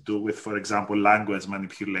has to do with, for example, language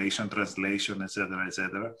manipulation, translation, etc.,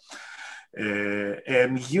 etc.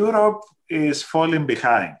 And Europe is falling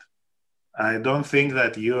behind. I don't think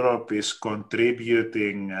that Europe is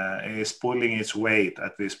contributing, is pulling its weight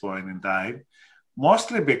at this point in time,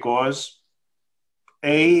 mostly because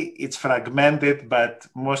it's fragmented, but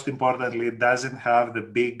most importantly, it doesn't have the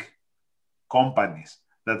big companies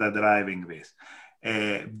that are driving this.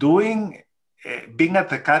 Being at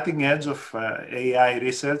the cutting edge of AI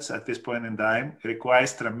research at this point in time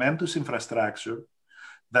requires tremendous infrastructure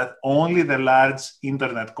that only the large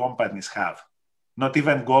internet companies have. Not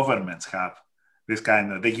even governments have this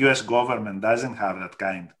kind of, the US government doesn't have that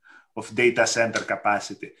kind of data center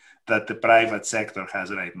capacity that the private sector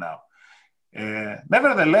has right now.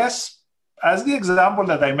 Nevertheless, as the example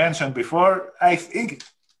that I mentioned before, I think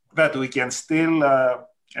that we can still,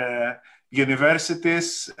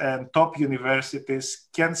 universities and top universities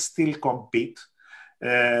can still compete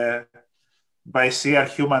by sheer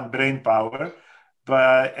human brain power,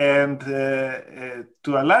 and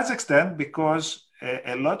to a large extent because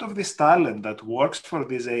a lot of this talent that works for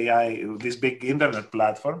this AI, these big internet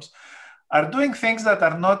platforms, are doing things that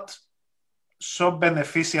are not so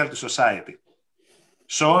beneficial to society.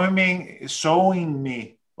 Showing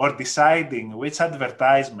me or deciding which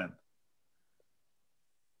advertisement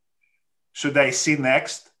should I see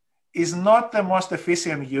next is not the most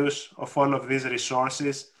efficient use of all of these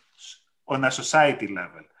resources on a society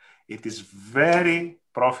level. It is very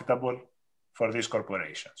profitable for these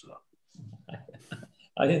corporations, though.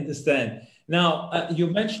 I understand. Now, you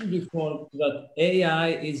mentioned before that AI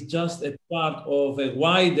is just a part of a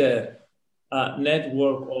wider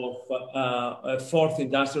network of a fourth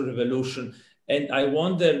industrial revolution. And I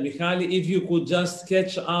wonder, Michail, if you could just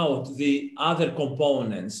sketch out the other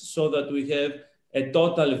components so that we have a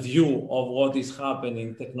total view of what is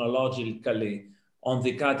happening technologically on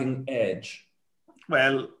the cutting edge.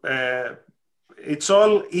 Well, it's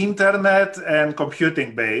all internet and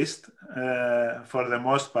computing based for the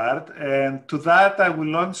most part. And to that, I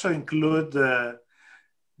will also include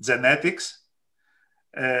genetics,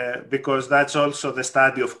 because that's also the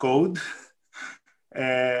study of code.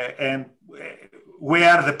 And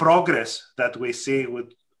where the progress that we see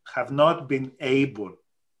would have not been able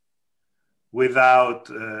without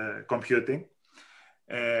computing.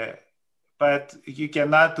 But you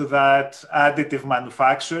can add to that additive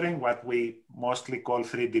manufacturing, what we mostly call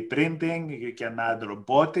 3D printing. You can add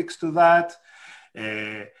robotics to that.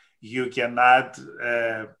 You can add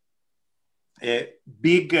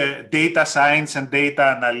big data science and data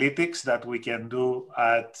analytics that we can do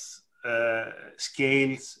at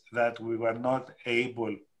scales that we were not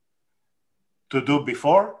able to do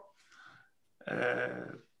before.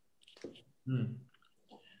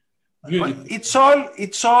 It's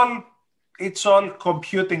all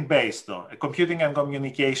computing based, though. Computing and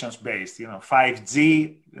communications based.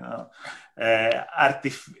 5G.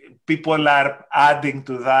 People are adding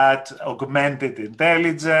to that augmented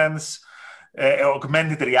intelligence,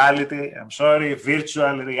 augmented reality.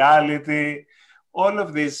 Virtual reality. All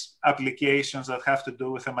of these applications that have to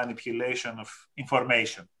do with the manipulation of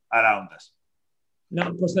information around us.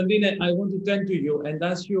 Now, Constantine, I want to turn to you and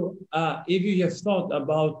ask you if you have thought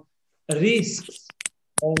about risks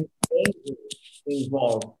and dangers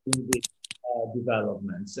involved in these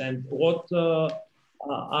developments, and what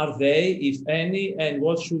are they, if any, and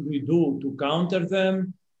what should we do to counter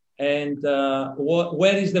them, and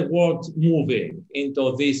where is the world moving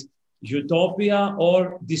into this utopia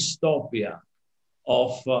or dystopia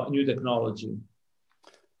of new technology?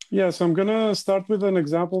 Yes, I'm going to start with an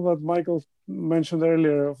example that Michael mentioned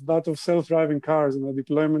earlier, of that of self-driving cars and the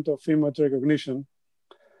deployment of image recognition.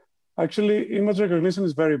 Actually, image recognition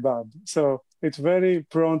is very bad. So it's very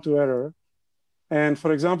prone to error. And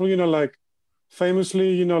for example,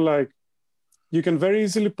 famously, you can very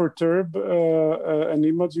easily perturb an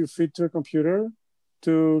image you feed to a computer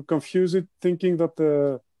to confuse it, thinking that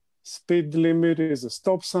the speed limit is a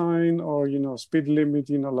stop sign, or, speed limit,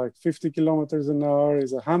 50 kilometers an hour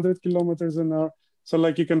is 100 kilometers an hour. So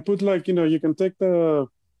you can put you can take a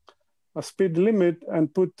speed limit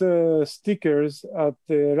and put stickers at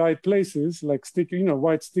the right places,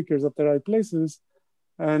 white stickers at the right places,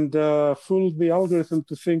 and fool the algorithm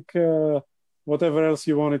to think whatever else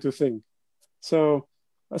you want it to think. So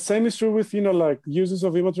same is true with, uses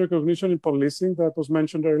of image recognition in policing that was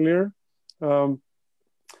mentioned earlier.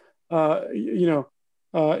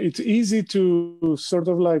 It's easy to sort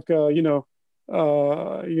of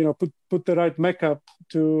put the right makeup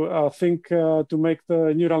to think to make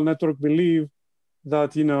the neural network believe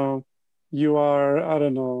that you are, I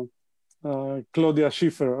don't know, Claudia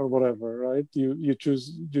Schiffer or whatever, right? You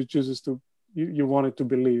want it to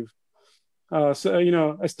believe. A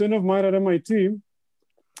student of mine at MIT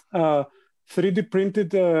 3D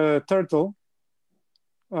printed a turtle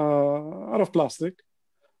out of plastic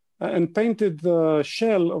and painted the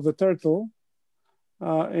shell of the turtle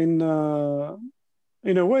in a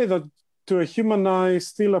way that to a human eye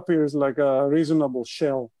still appears like a reasonable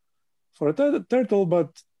shell for a turtle,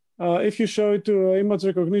 but if you show it to image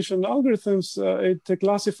recognition algorithms, it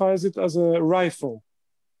classifies it as a rifle.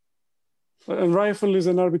 And rifle is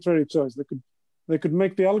an arbitrary choice. They could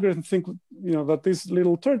make the algorithm think, that this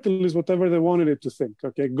little turtle is whatever they wanted it to think.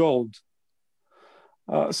 Okay, gold.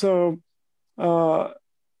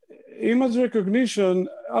 Image recognition,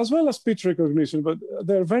 as well as speech recognition, but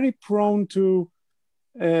they're very prone to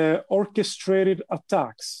orchestrated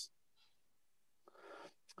attacks.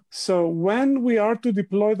 So when we are to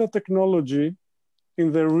deploy the technology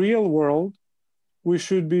in the real world, we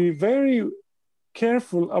should be very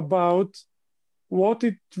careful about what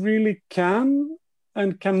it really can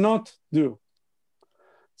and cannot do.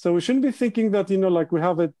 So we shouldn't be thinking that, we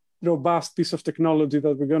have a robust piece of technology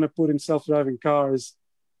that we're going to put in self-driving cars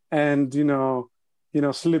and,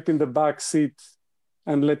 slip in the back seat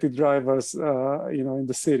and let it drive us, in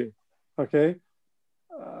the city, okay?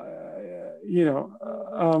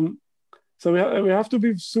 So we have to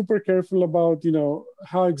be super careful about,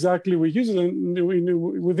 how exactly we use it and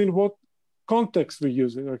within what context we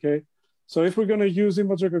use it, okay? So if we're going to use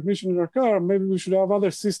image recognition in our car, maybe we should have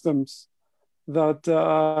other systems that,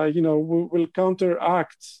 will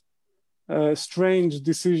counteract strange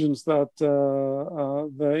decisions that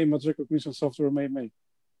the image recognition software may make.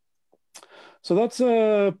 So that's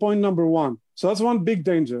point number one. So that's one big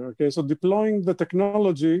danger, okay? So deploying the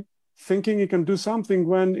technology, thinking it can do something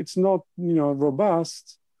when it's not,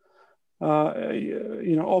 robust,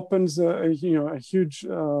 opens a huge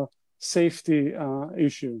safety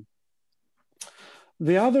issue.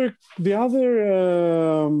 The other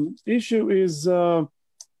issue is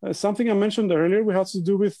something I mentioned earlier. We have to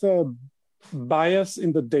do with bias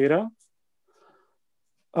in the data.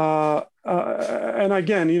 And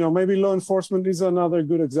again, maybe law enforcement is another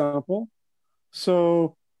good example.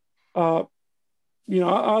 So,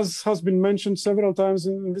 as has been mentioned several times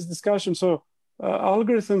in this discussion, so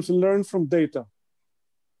algorithms learn from data.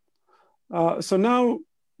 So now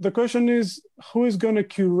the question is, who is going to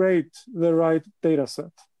curate the right data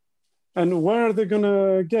set? And where are they going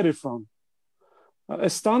to get it from? A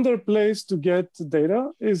standard place to get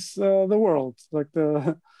data is the world, but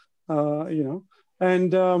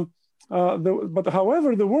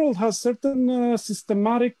however, the world has certain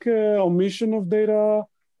systematic omission of data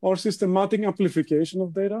or systematic amplification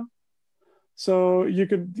of data. So you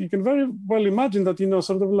can very well imagine that,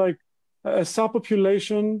 sort of like a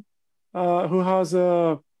subpopulation who has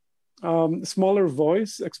a smaller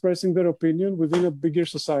voice expressing their opinion within a bigger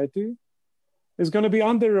society is going to be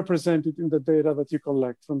underrepresented in the data that you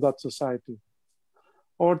collect from that society.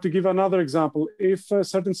 Or to give another example, if a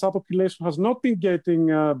certain subpopulation has not been getting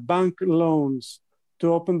bank loans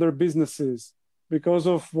to open their businesses because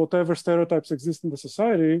of whatever stereotypes exist in the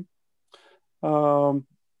society, then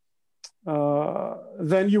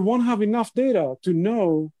you won't have enough data to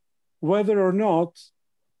know whether or not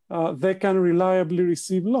they can reliably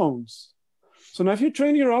receive loans. So now if you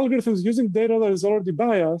train your algorithms using data that is already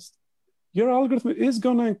biased, your algorithm is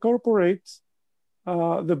going to incorporate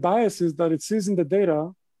the biases that it sees in the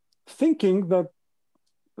data, thinking that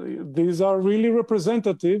these are really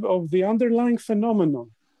representative of the underlying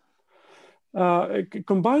phenomenon.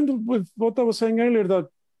 Combined with what I was saying earlier, that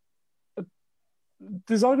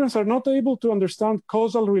these algorithms are not able to understand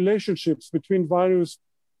causal relationships between various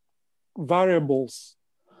variables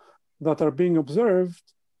that are being observed,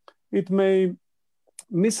 it may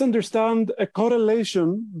misunderstand a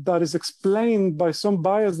correlation that is explained by some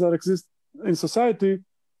bias that exists in society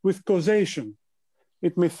with causation.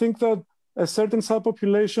 It may think that a certain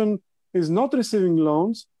subpopulation is not receiving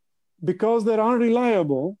loans because they're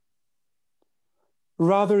unreliable,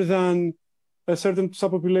 rather than a certain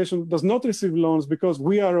subpopulation does not receive loans because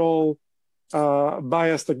we are all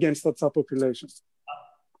biased against that subpopulation.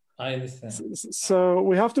 I understand. So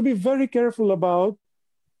we have to be very careful about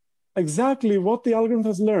exactly what the algorithm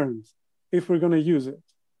has learned if we're going to use it.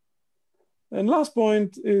 And last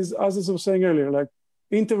point is, as I was saying earlier, like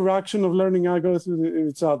interaction of learning algorithms with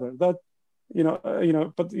each other. That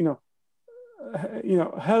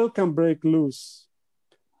hell can break loose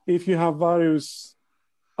if you have various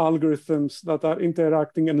algorithms that are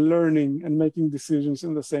interacting and learning and making decisions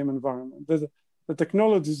in the same environment. The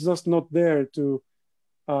technology is just not there to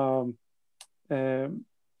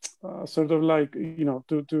sort of like,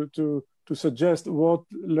 to suggest what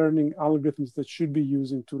learning algorithms that should be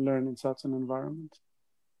using to learn in such an environment.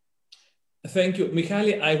 Thank you.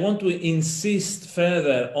 Michail, I want to insist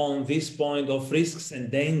further on this point of risks and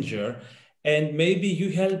danger, and maybe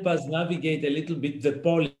you help us navigate a little bit the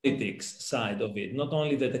politics side of it, not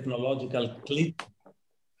only the technological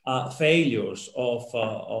failures of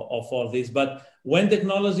all this, but when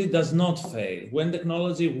technology does not fail, when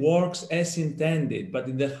technology works as intended, but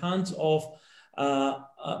in the hands of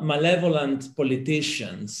malevolent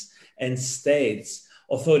politicians and states,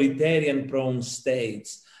 authoritarian-prone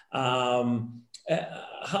states, how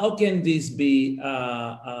can this be?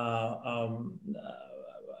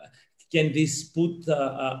 Can this put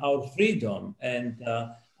our freedom and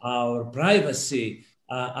our privacy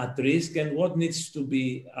at risk? And what needs to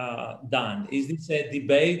be done? Is this a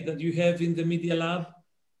debate that you have in the Media Lab?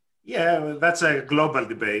 Yeah, that's a global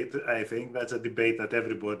debate. I think that's a debate that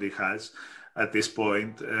everybody has at this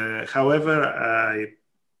point. However, I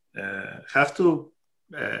have to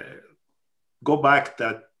go back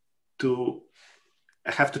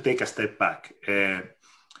I have to take a step back.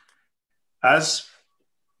 As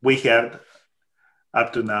we heard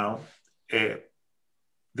up to now,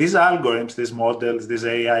 these algorithms, these models, these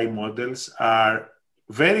AI models are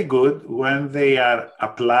very good when they are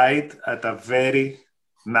applied at a very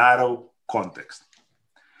narrow context.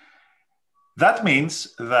 That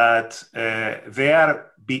means that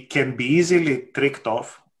they can be easily tricked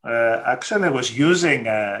off. Actually, I was using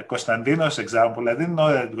Costantinos' example. I didn't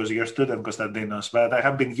know that it was your student, Costantinos, but I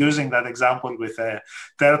have been using that example with a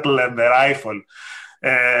turtle and the rifle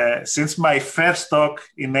since my first talk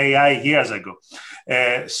in AI years ago.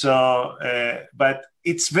 But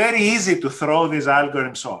it's very easy to throw these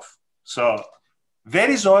algorithms off. So there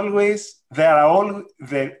is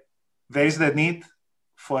the need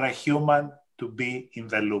for a human to be in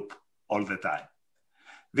the loop all the time.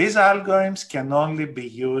 These algorithms can only be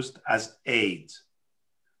used as aids.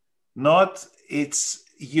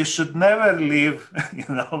 You should never leave,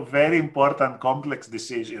 very important complex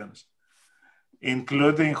decisions,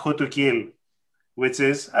 including who to kill, which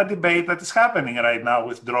is a debate that is happening right now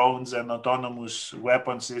with drones and autonomous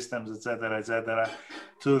weapon systems, et cetera,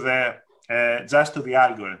 just to the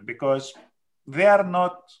algorithm, because they are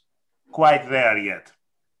not quite there yet,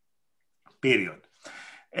 period.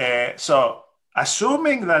 So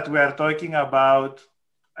assuming that we are talking about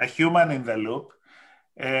a human in the loop,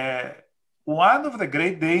 one of the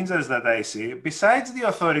great dangers that I see, besides the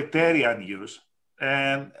authoritarian use,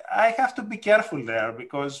 and I have to be careful there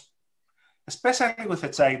because, especially with the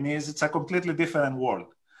Chinese, it's a completely different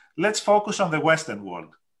world. Let's focus on the Western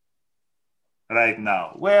world right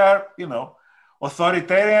now, where,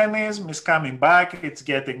 authoritarianism is coming back. It's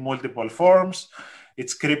getting multiple forms.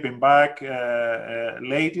 It's creeping back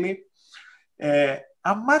lately.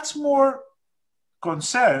 I'm much more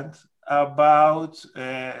concerned about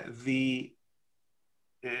the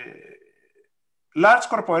large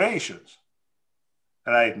corporations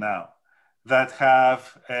right now that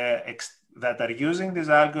have that are using these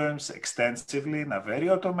algorithms extensively in a very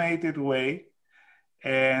automated way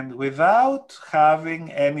and without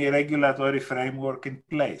having any regulatory framework in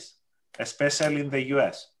place, especially in the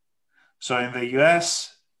US. So in the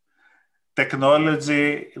US,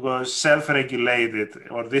 technology was self-regulated,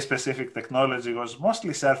 or this specific technology was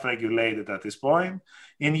mostly self-regulated at this point.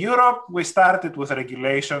 In Europe, we started with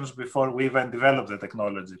regulations before we even developed the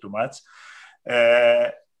technology too much.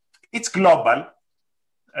 It's global,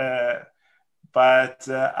 but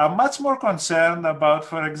I'm much more concerned about,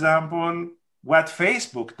 for example, what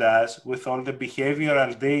Facebook does with all the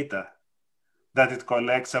behavioral data that it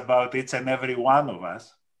collects about each and every one of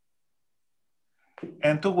us,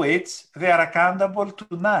 and to which they are accountable to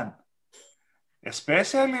none,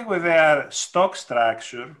 especially with their stock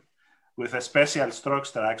structure, with a special stock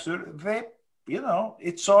structure. They,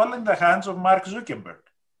 it's all in the hands of Mark Zuckerberg,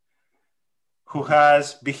 who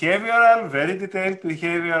has very detailed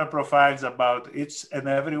behavioral profiles about each and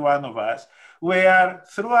every one of us, where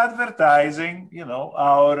through advertising,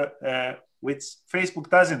 which Facebook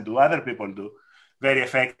doesn't do, other people do very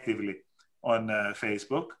effectively on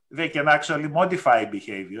Facebook, they can actually modify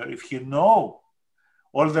behavior. If you know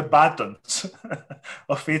all the buttons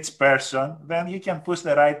of each person, then you can push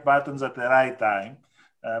the right buttons at the right time.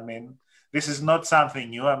 I mean, this is not something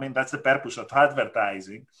new. I mean, that's the purpose of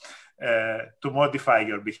advertising, to modify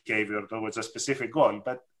your behavior towards a specific goal.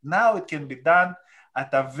 But now it can be done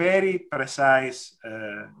at a very precise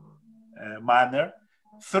manner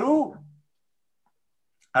through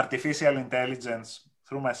artificial intelligence,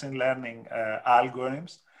 through machine learning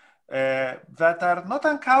algorithms that are not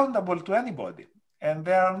accountable to anybody. And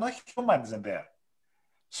there are no humans in there.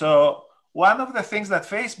 So one of the things that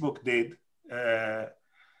Facebook did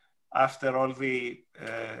after all the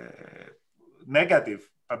negative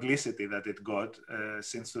publicity that it got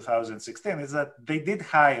since 2016 is that they did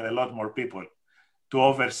hire a lot more people to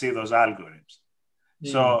oversee those algorithms.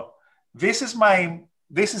 So this is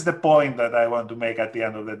the point that I want to make at the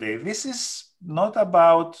end of the day. This is not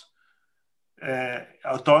about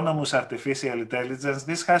autonomous artificial intelligence.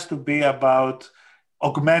 This has to be about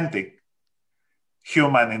augmenting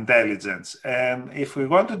human intelligence. And if we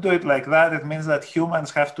want to do it like that, it means that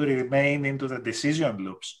humans have to remain into the decision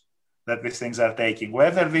loops that these things are taking,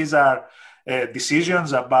 whether these are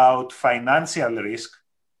decisions about financial risk.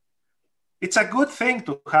 It's a good thing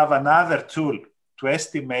to have another tool to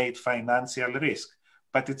estimate financial risk,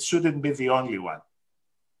 but it shouldn't be the only one.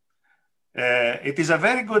 It is a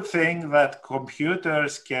very good thing that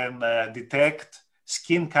computers can detect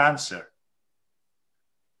skin cancer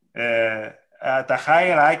at a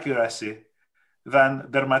higher accuracy than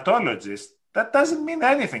dermatologists. That doesn't mean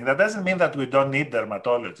anything. That doesn't mean that we don't need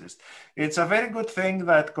dermatologists. It's a very good thing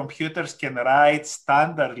that computers can write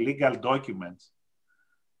standard legal documents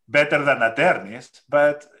better than attorneys.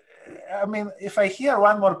 But I mean, if I hear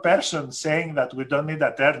one more person saying that we don't need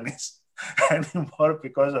attorneys anymore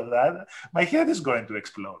because of that, my head is going to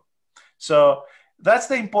explode. So that's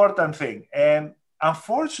the important thing. And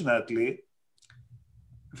unfortunately,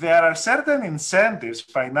 there are certain incentives,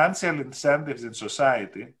 financial incentives in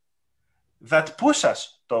society that push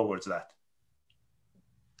us towards that.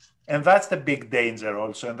 And that's the big danger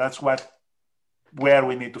also. And that's where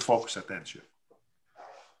we need to focus attention.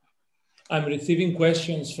 I'm receiving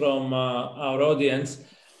questions from our audience.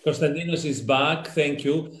 Costantinos is back. Thank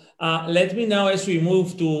you. Let me now, as we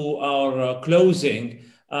move to our closing,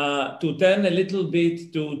 to turn a little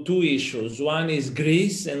bit to two issues. One is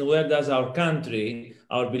Greece, and where does our country,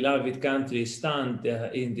 our beloved country, stand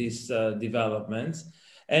in these developments?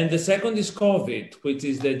 And the second is COVID, which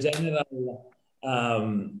is the general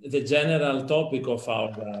topic of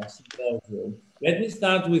our symposium. Let me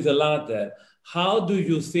start with the latter. How do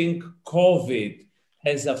you think COVID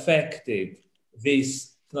has affected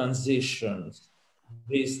these transitions,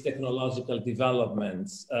 these technological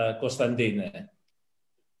developments? Constantine.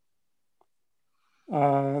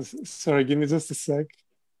 Sorry, give me just a sec,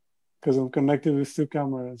 because I'm connected with two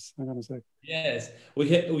cameras. Hang on a sec. Yes, we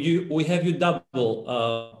have you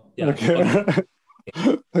double. Yeah. Okay.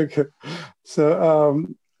 Okay. So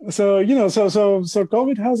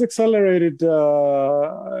COVID has accelerated,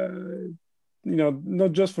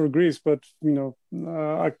 not just for Greece, but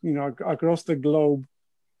across the globe,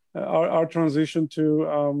 our transition to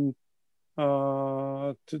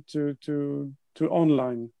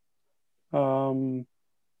online.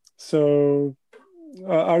 So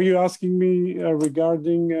are you asking me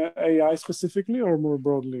regarding AI specifically or more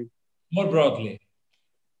broadly? More broadly.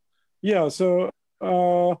 Yeah, so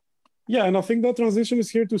yeah, and I think that transition is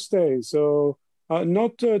here to stay. So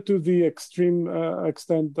not to the extreme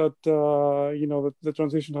extent that you know the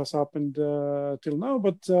transition has happened till now,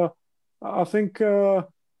 but I think a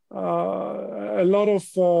lot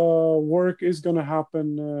of work is going to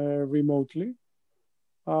happen remotely,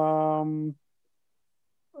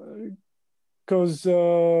 because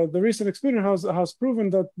the recent experience has proven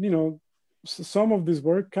that some of this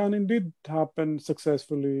work can indeed happen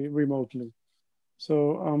successfully remotely.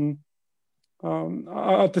 So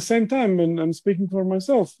at the same time, and speaking for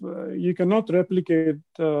myself, you cannot replicate,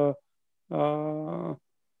 for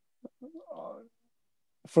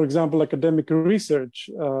example, academic research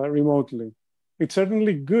remotely. It's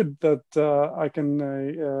certainly good that I can,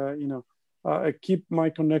 keep my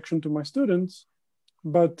connection to my students,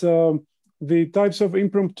 but the types of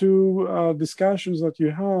impromptu discussions that you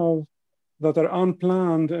have that are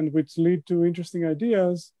unplanned and which lead to interesting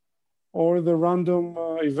ideas, or the random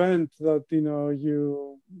event that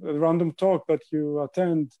the random talk that you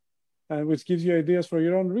attend, which gives you ideas for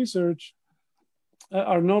your own research,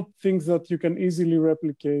 are not things that you can easily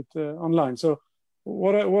replicate online. So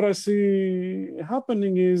what I see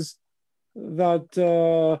happening is that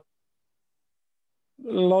a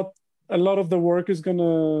lot of the work is going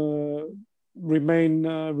to remain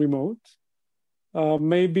remote.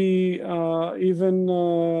 Maybe even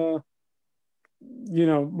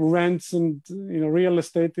rents and real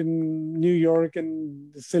estate in New York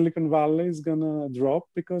and Silicon Valley is gonna drop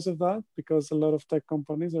because of that, because a lot of tech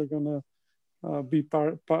companies are gonna be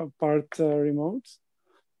part remote.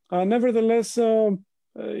 Nevertheless,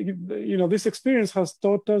 this experience has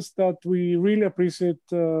taught us that we really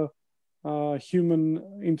appreciate human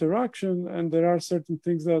interaction, and there are certain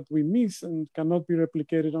things that we miss and cannot be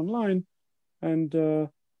replicated online, and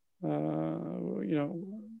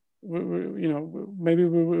maybe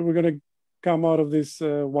we're going to come out of this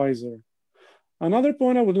wiser. Another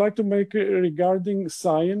point I would like to make regarding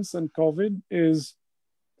science and COVID is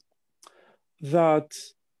that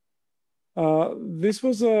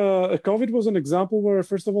COVID was an example where,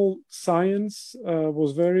 first of all, science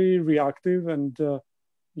was very reactive and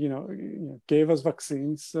gave us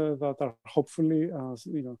vaccines that are hopefully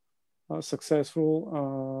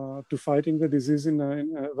successful to fighting the disease in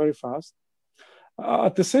very fast.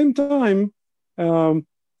 At the same time,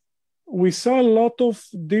 we saw a lot of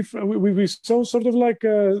different, we saw sort of like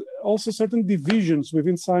also certain divisions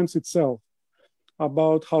within science itself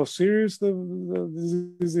about how serious the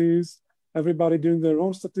disease is, everybody doing their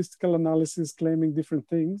own statistical analysis, claiming different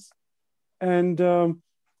things. And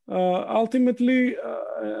ultimately,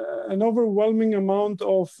 an overwhelming amount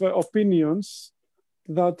of opinions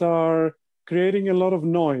that are creating a lot of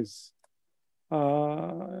noise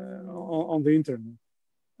on the internet,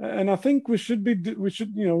 and I think we should be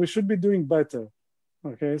doing better.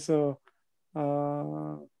 Okay, so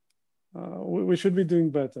we should be doing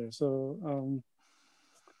better. So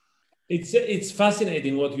it's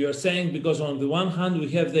fascinating what you are saying, because on the one hand we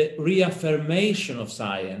have the reaffirmation of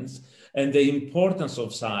science and the importance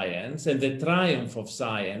of science and the triumph of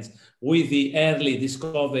science with the early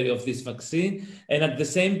discovery of this vaccine. And at the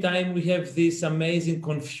same time, we have this amazing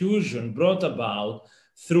confusion brought about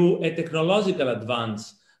through a technological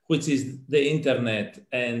advance, which is the internet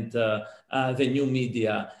and the new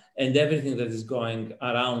media and everything that is going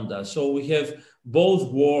around us. So we have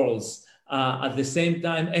both worlds at the same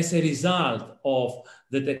time as a result of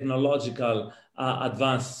the technological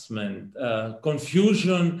advancement,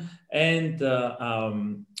 confusion and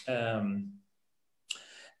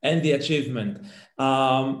the achievement.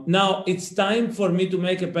 Now it's time for me to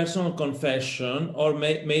make a personal confession, or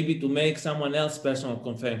maybe to make someone else personal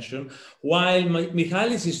confession. While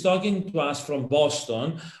Michalis is talking to us from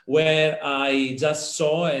Boston, where I just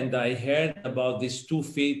saw and I heard about these 2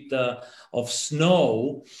 feet of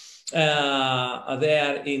snow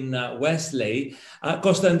there in Wesley,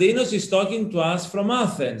 Costantinos is talking to us from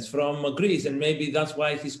Athens, from Greece, and maybe that's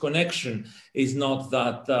why his connection is not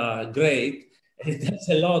that great. It tells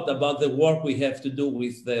a lot about the work we have to do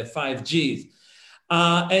with the 5Gs.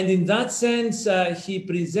 And in that sense, he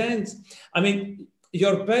presents,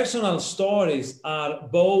 your personal stories are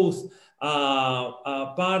both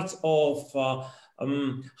parts of,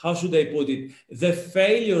 how should I put it, the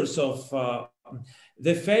failures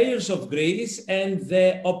of Greece and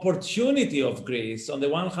the opportunity of Greece. On the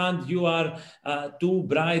one hand, you are 2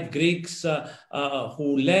 bright Greeks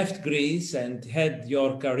who left Greece and had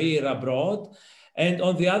your career abroad. And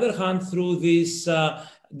on the other hand, through this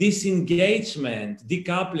disengagement,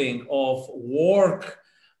 decoupling of work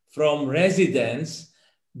from residence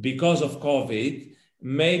because of COVID,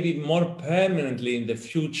 maybe more permanently in the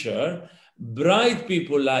future, bright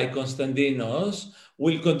people like Costantinos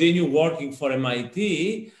will continue working for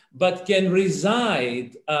M.I.T, but can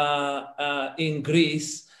reside in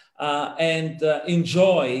Greece and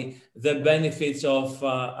enjoy the benefits of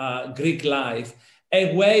Greek life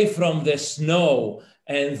away from the snow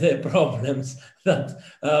and the problems that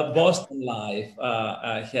Boston life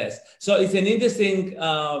has. So it's an interesting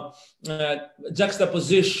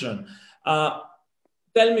juxtaposition.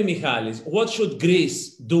 Tell me, Michalis, what should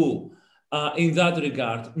Greece do in that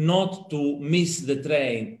regard, not to miss the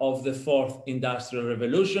train of the fourth industrial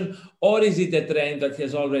revolution, or is it a train that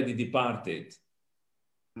has already departed?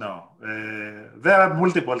 No, there are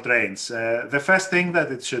multiple trains. The first thing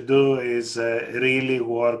that it should do is really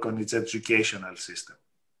work on its educational system.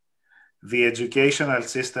 The educational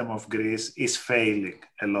system of Greece is failing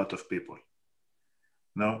a lot of people.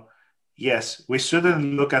 No? Yes, we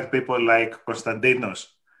shouldn't look at people like Costantinos.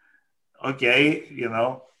 Okay, you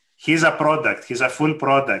know, he's a product, he's a full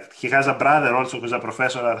product. He has a brother also who's a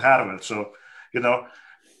professor at Harvard. So, you know,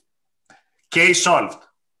 case solved.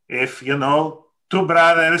 If, you know, two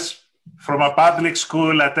brothers from a public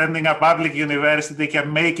school attending a public university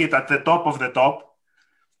can make it at the top of the top,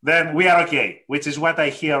 then we are okay, which is what I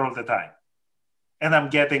hear all the time. And I'm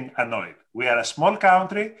getting annoyed. We are a small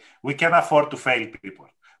country. We can afford to fail people.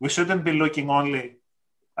 We shouldn't be looking only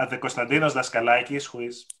at the Constantinos Daskalakis, who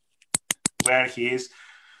is where he is,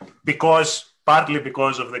 partly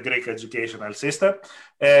because of the Greek educational system.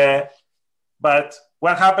 But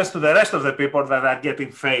what happens to the rest of the people that are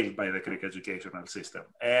getting failed by the Greek educational system?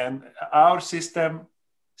 And our system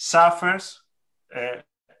suffers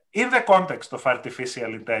in the context of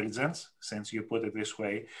artificial intelligence, since you put it this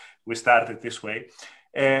way, we started this way,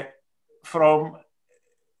 from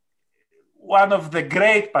one of the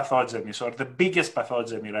great pathogenies, or the biggest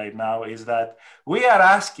pathogeny right now, is that we are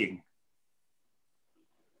asking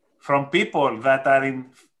from people that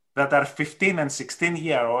are 15 and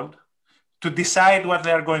 16-year-old to decide what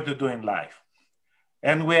they are going to do in life.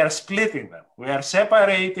 And we are splitting them. We are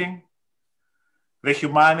separating the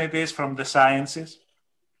humanities from the sciences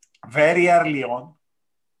very early on,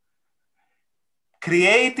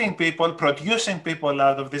 creating people, producing people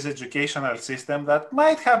out of this educational system that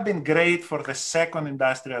might have been great for the second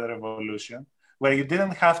industrial revolution, where you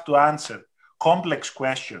didn't have to answer complex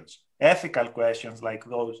questions, ethical questions like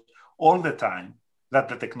those all the time that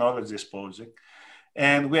the technology is posing.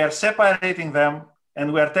 And we are separating them,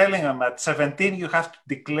 and we are telling them at 17, you have to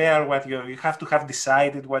declare what you have to have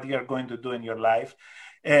decided what you are going to do in your life.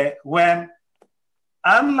 When,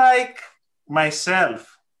 unlike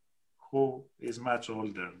myself, who is much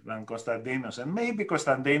older than Costantinos, and maybe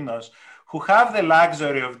Costantinos, who have the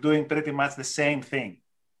luxury of doing pretty much the same thing,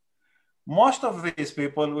 most of these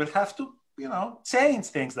people will have to, you know, change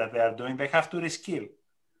things that they are doing. They have to reskill.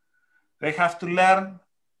 They have to learn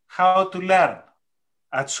how to learn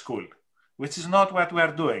at school, which is not what we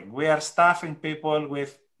are doing. We are staffing people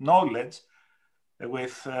with knowledge,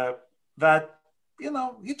 with that, you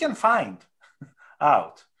know, you can find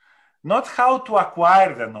out. Not how to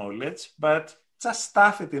acquire the knowledge, but just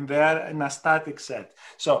stuff it in there in a static set.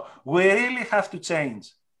 So we really have to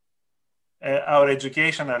change our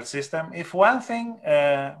educational system. If one thing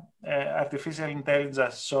artificial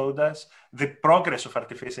intelligence showed us, the progress of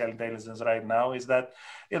artificial intelligence right now is that,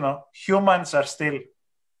 you know, humans are still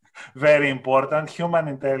very important. Human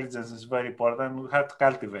intelligence is very important. We have to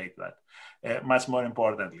cultivate that much more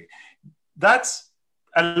importantly. That's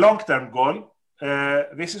a long-term goal.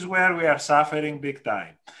 This is where we are suffering big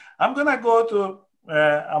time. I'm going to go to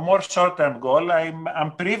a more short-term goal.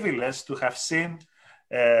 I'm privileged to have seen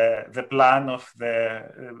the plan of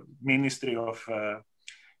the Ministry of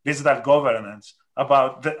Digital Governance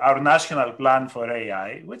about our national plan for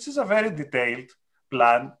AI, which is a very detailed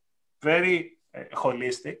plan, very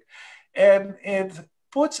holistic, and it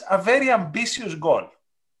puts a very ambitious goal.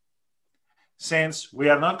 Since we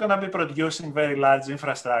are not going to be producing very large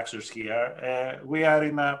infrastructures here, we are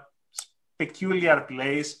in a peculiar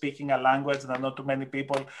place, speaking a language that not too many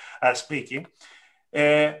people are speaking.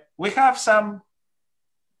 We have some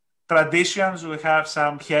traditions, we have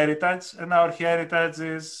some heritage, and our heritage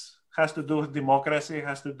has to do with democracy,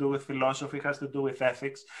 has to do with philosophy, has to do with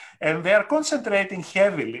ethics. And they are concentrating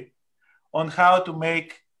heavily on how to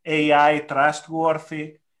make AI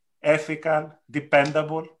trustworthy, ethical,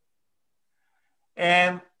 dependable.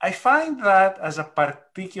 And I find that as a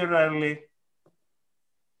particularly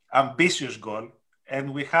ambitious goal,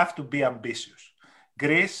 and we have to be ambitious.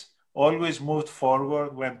 Greece always moved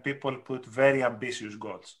forward when people put very ambitious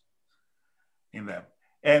goals in them.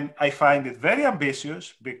 And I find it very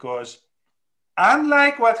ambitious because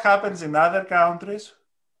unlike what happens in other countries,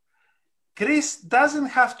 Greece doesn't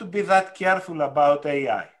have to be that careful about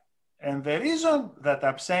AI. And the reason that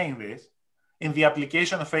I'm saying this, in the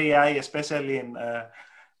application of AI, especially in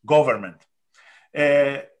government,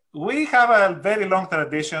 we have a very long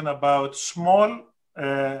tradition about small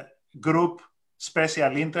group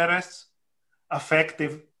special interests,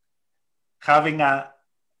 effective, having a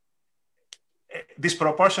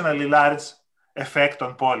disproportionately large effect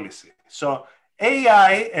on policy. So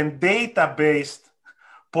AI and data-based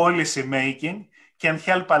policy making can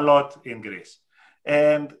help a lot in Greece.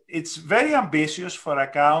 And it's very ambitious for a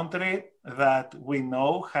country that we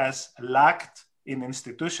know has lacked in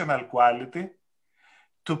institutional quality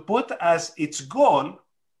to put as its goal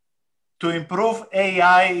to improve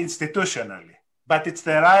AI institutionally. But it's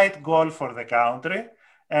the right goal for the country.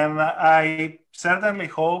 And I certainly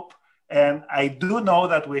hope, and I do know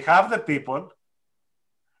that we have the people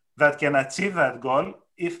that can achieve that goal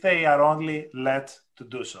if they are only let to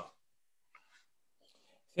do so.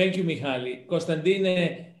 Thank you, Michail.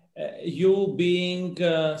 Constantine, you being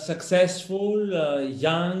successful,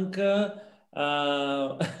 young,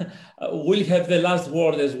 will have the last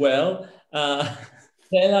word as well.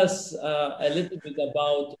 Tell us a little bit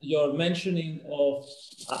about your mentioning of,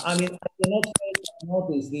 I mean, I cannot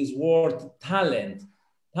notice this word talent.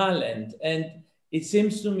 And it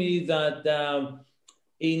seems to me that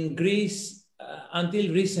in Greece,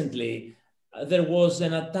 until recently, there was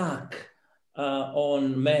an attack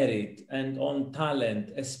on merit and on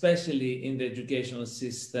talent, especially in the educational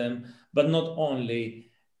system, but not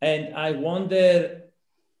only. And I wonder,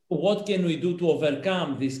 what can we do to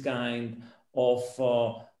overcome this kind of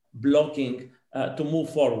blocking to move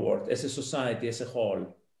forward as a society, as a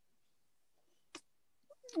whole?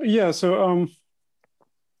 Yeah, so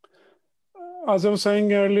as I was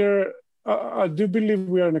saying earlier, I do believe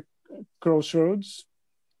we are in a crossroads,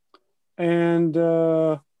 and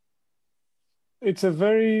it's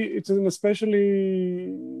an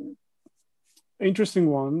especially interesting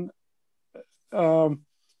one.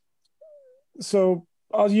 So,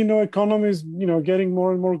 as you know, economy is getting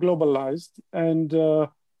more and more globalized, and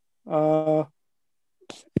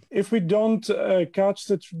if we don't catch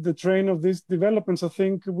the train of these developments, I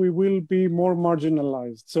think we will be more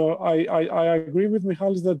marginalized. So I agree with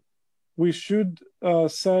Michail that we should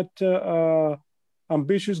set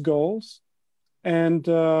ambitious goals and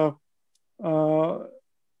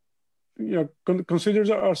consider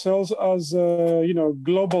ourselves as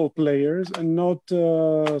global players and not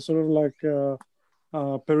sort of like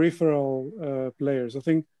peripheral players. I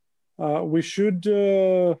think we should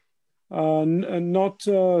not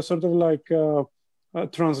sort of like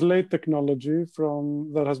translate technology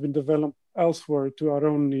that has been developed elsewhere to our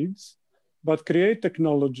own needs, but create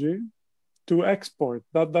technology to export.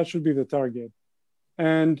 That should be the target.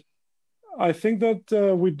 And I think that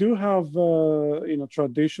we do have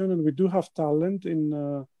tradition, and we do have talent in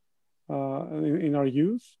our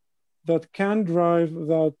youth that can drive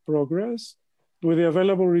that progress with the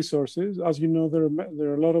available resources. As you know, there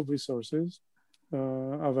are a lot of resources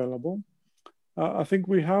available. I think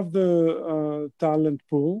we have the talent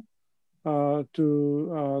pool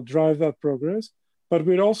to drive that progress, but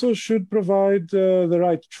we also should provide the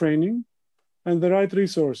right training and the right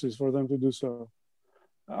resources for them to do so.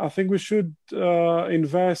 I think we should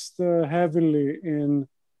invest heavily in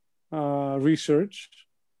research,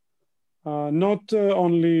 not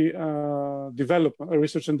only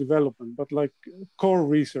research and development, but like core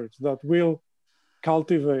research that will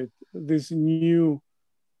cultivate this new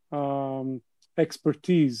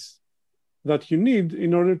expertise that you need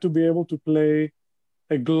in order to be able to play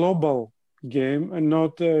a global game and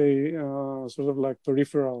not a sort of like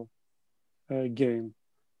peripheral game.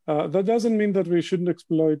 That doesn't mean that we shouldn't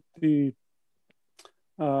exploit the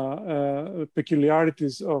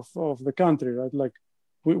peculiarities of the country, right? Like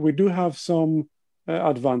we do have some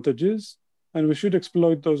advantages, and we should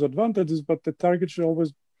exploit those advantages, but the target should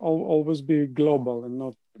always be global and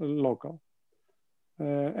not local.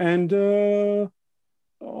 And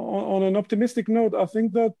on an optimistic note, I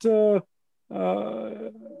think that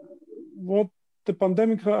what the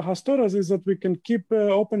pandemic has taught us is that we can keep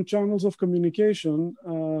open channels of communication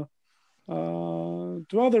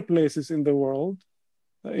to other places in the world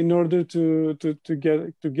in order to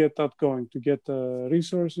get that going, to get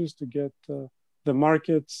resources, to get the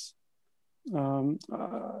markets.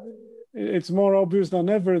 It's more obvious than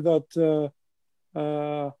ever that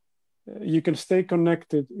you can stay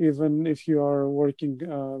connected even if you are working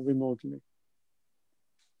remotely.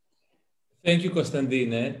 Thank you,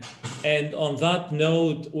 Constantine. And on that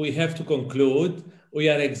note, we have to conclude. We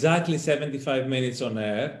are exactly 75 minutes on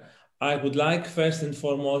air. I would like first and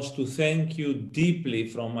foremost to thank you deeply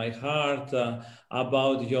from my heart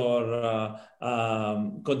about your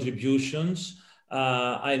contributions.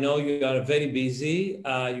 I know you are very busy.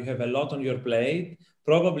 You have a lot on your plate.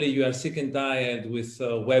 Probably you are sick and tired with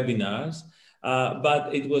webinars.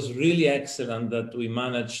 But it was really excellent that we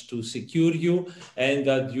managed to secure you and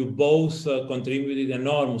that you both contributed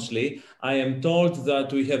enormously. I am told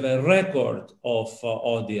that we have a record of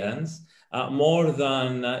audience, more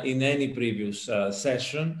than in any previous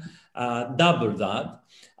session, double that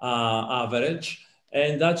average.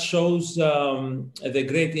 And that shows the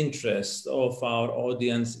great interest of our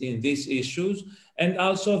audience in these issues and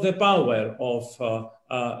also the power of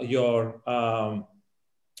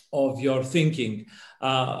your thinking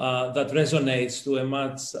that resonates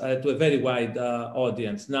to a very wide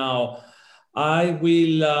audience. Now, I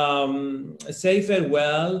will say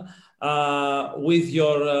farewell with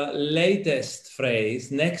your latest phrase.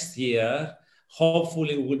 Next year,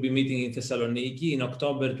 hopefully we will be meeting in Thessaloniki in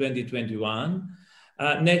October 2021.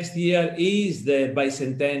 Next year is the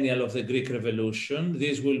bicentennial of the Greek Revolution.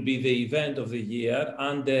 This will be the event of the year.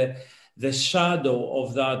 Under the shadow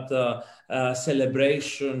of that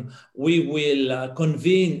celebration, we will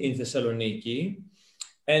convene in Thessaloniki.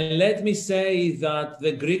 And let me say that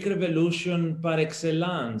the Greek Revolution par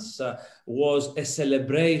excellence was a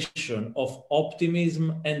celebration of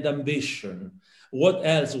optimism and ambition. What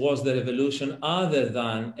else was the revolution other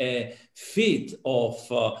than a feat of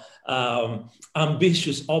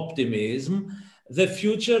ambitious optimism? The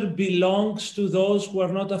future belongs to those who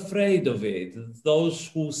are not afraid of it, those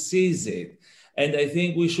who seize it. And I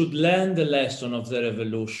think we should learn the lesson of the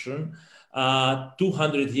revolution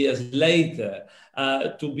 200 years later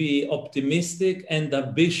to be optimistic and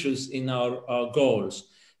ambitious in our goals.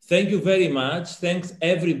 Thank you very much. Thanks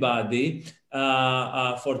everybody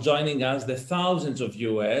for joining us, the thousands of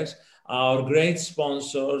viewers, our great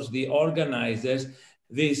sponsors, the organizers,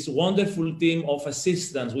 this wonderful team of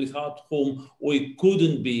assistants without whom we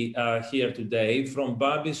couldn't be here today, from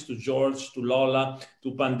Babis to George to Lola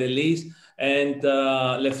to Pandelis and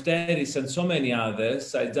Lefteris and so many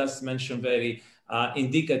others. I just mentioned very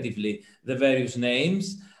indicatively the various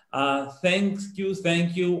names. Thank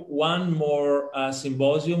you. One more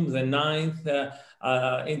symposium, the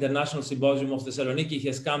 9th International Symposium of Thessaloniki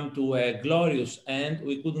has come to a glorious end.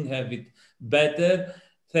 We couldn't have it better.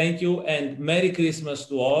 Thank you and Merry Christmas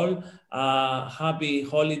to all. Happy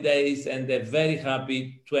holidays and a very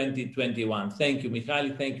happy 2021. Thank you,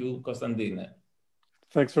 Michail. Thank you, Constantine.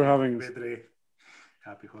 Thanks for having us.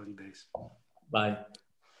 Happy holidays. Bye.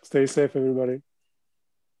 Stay safe, everybody.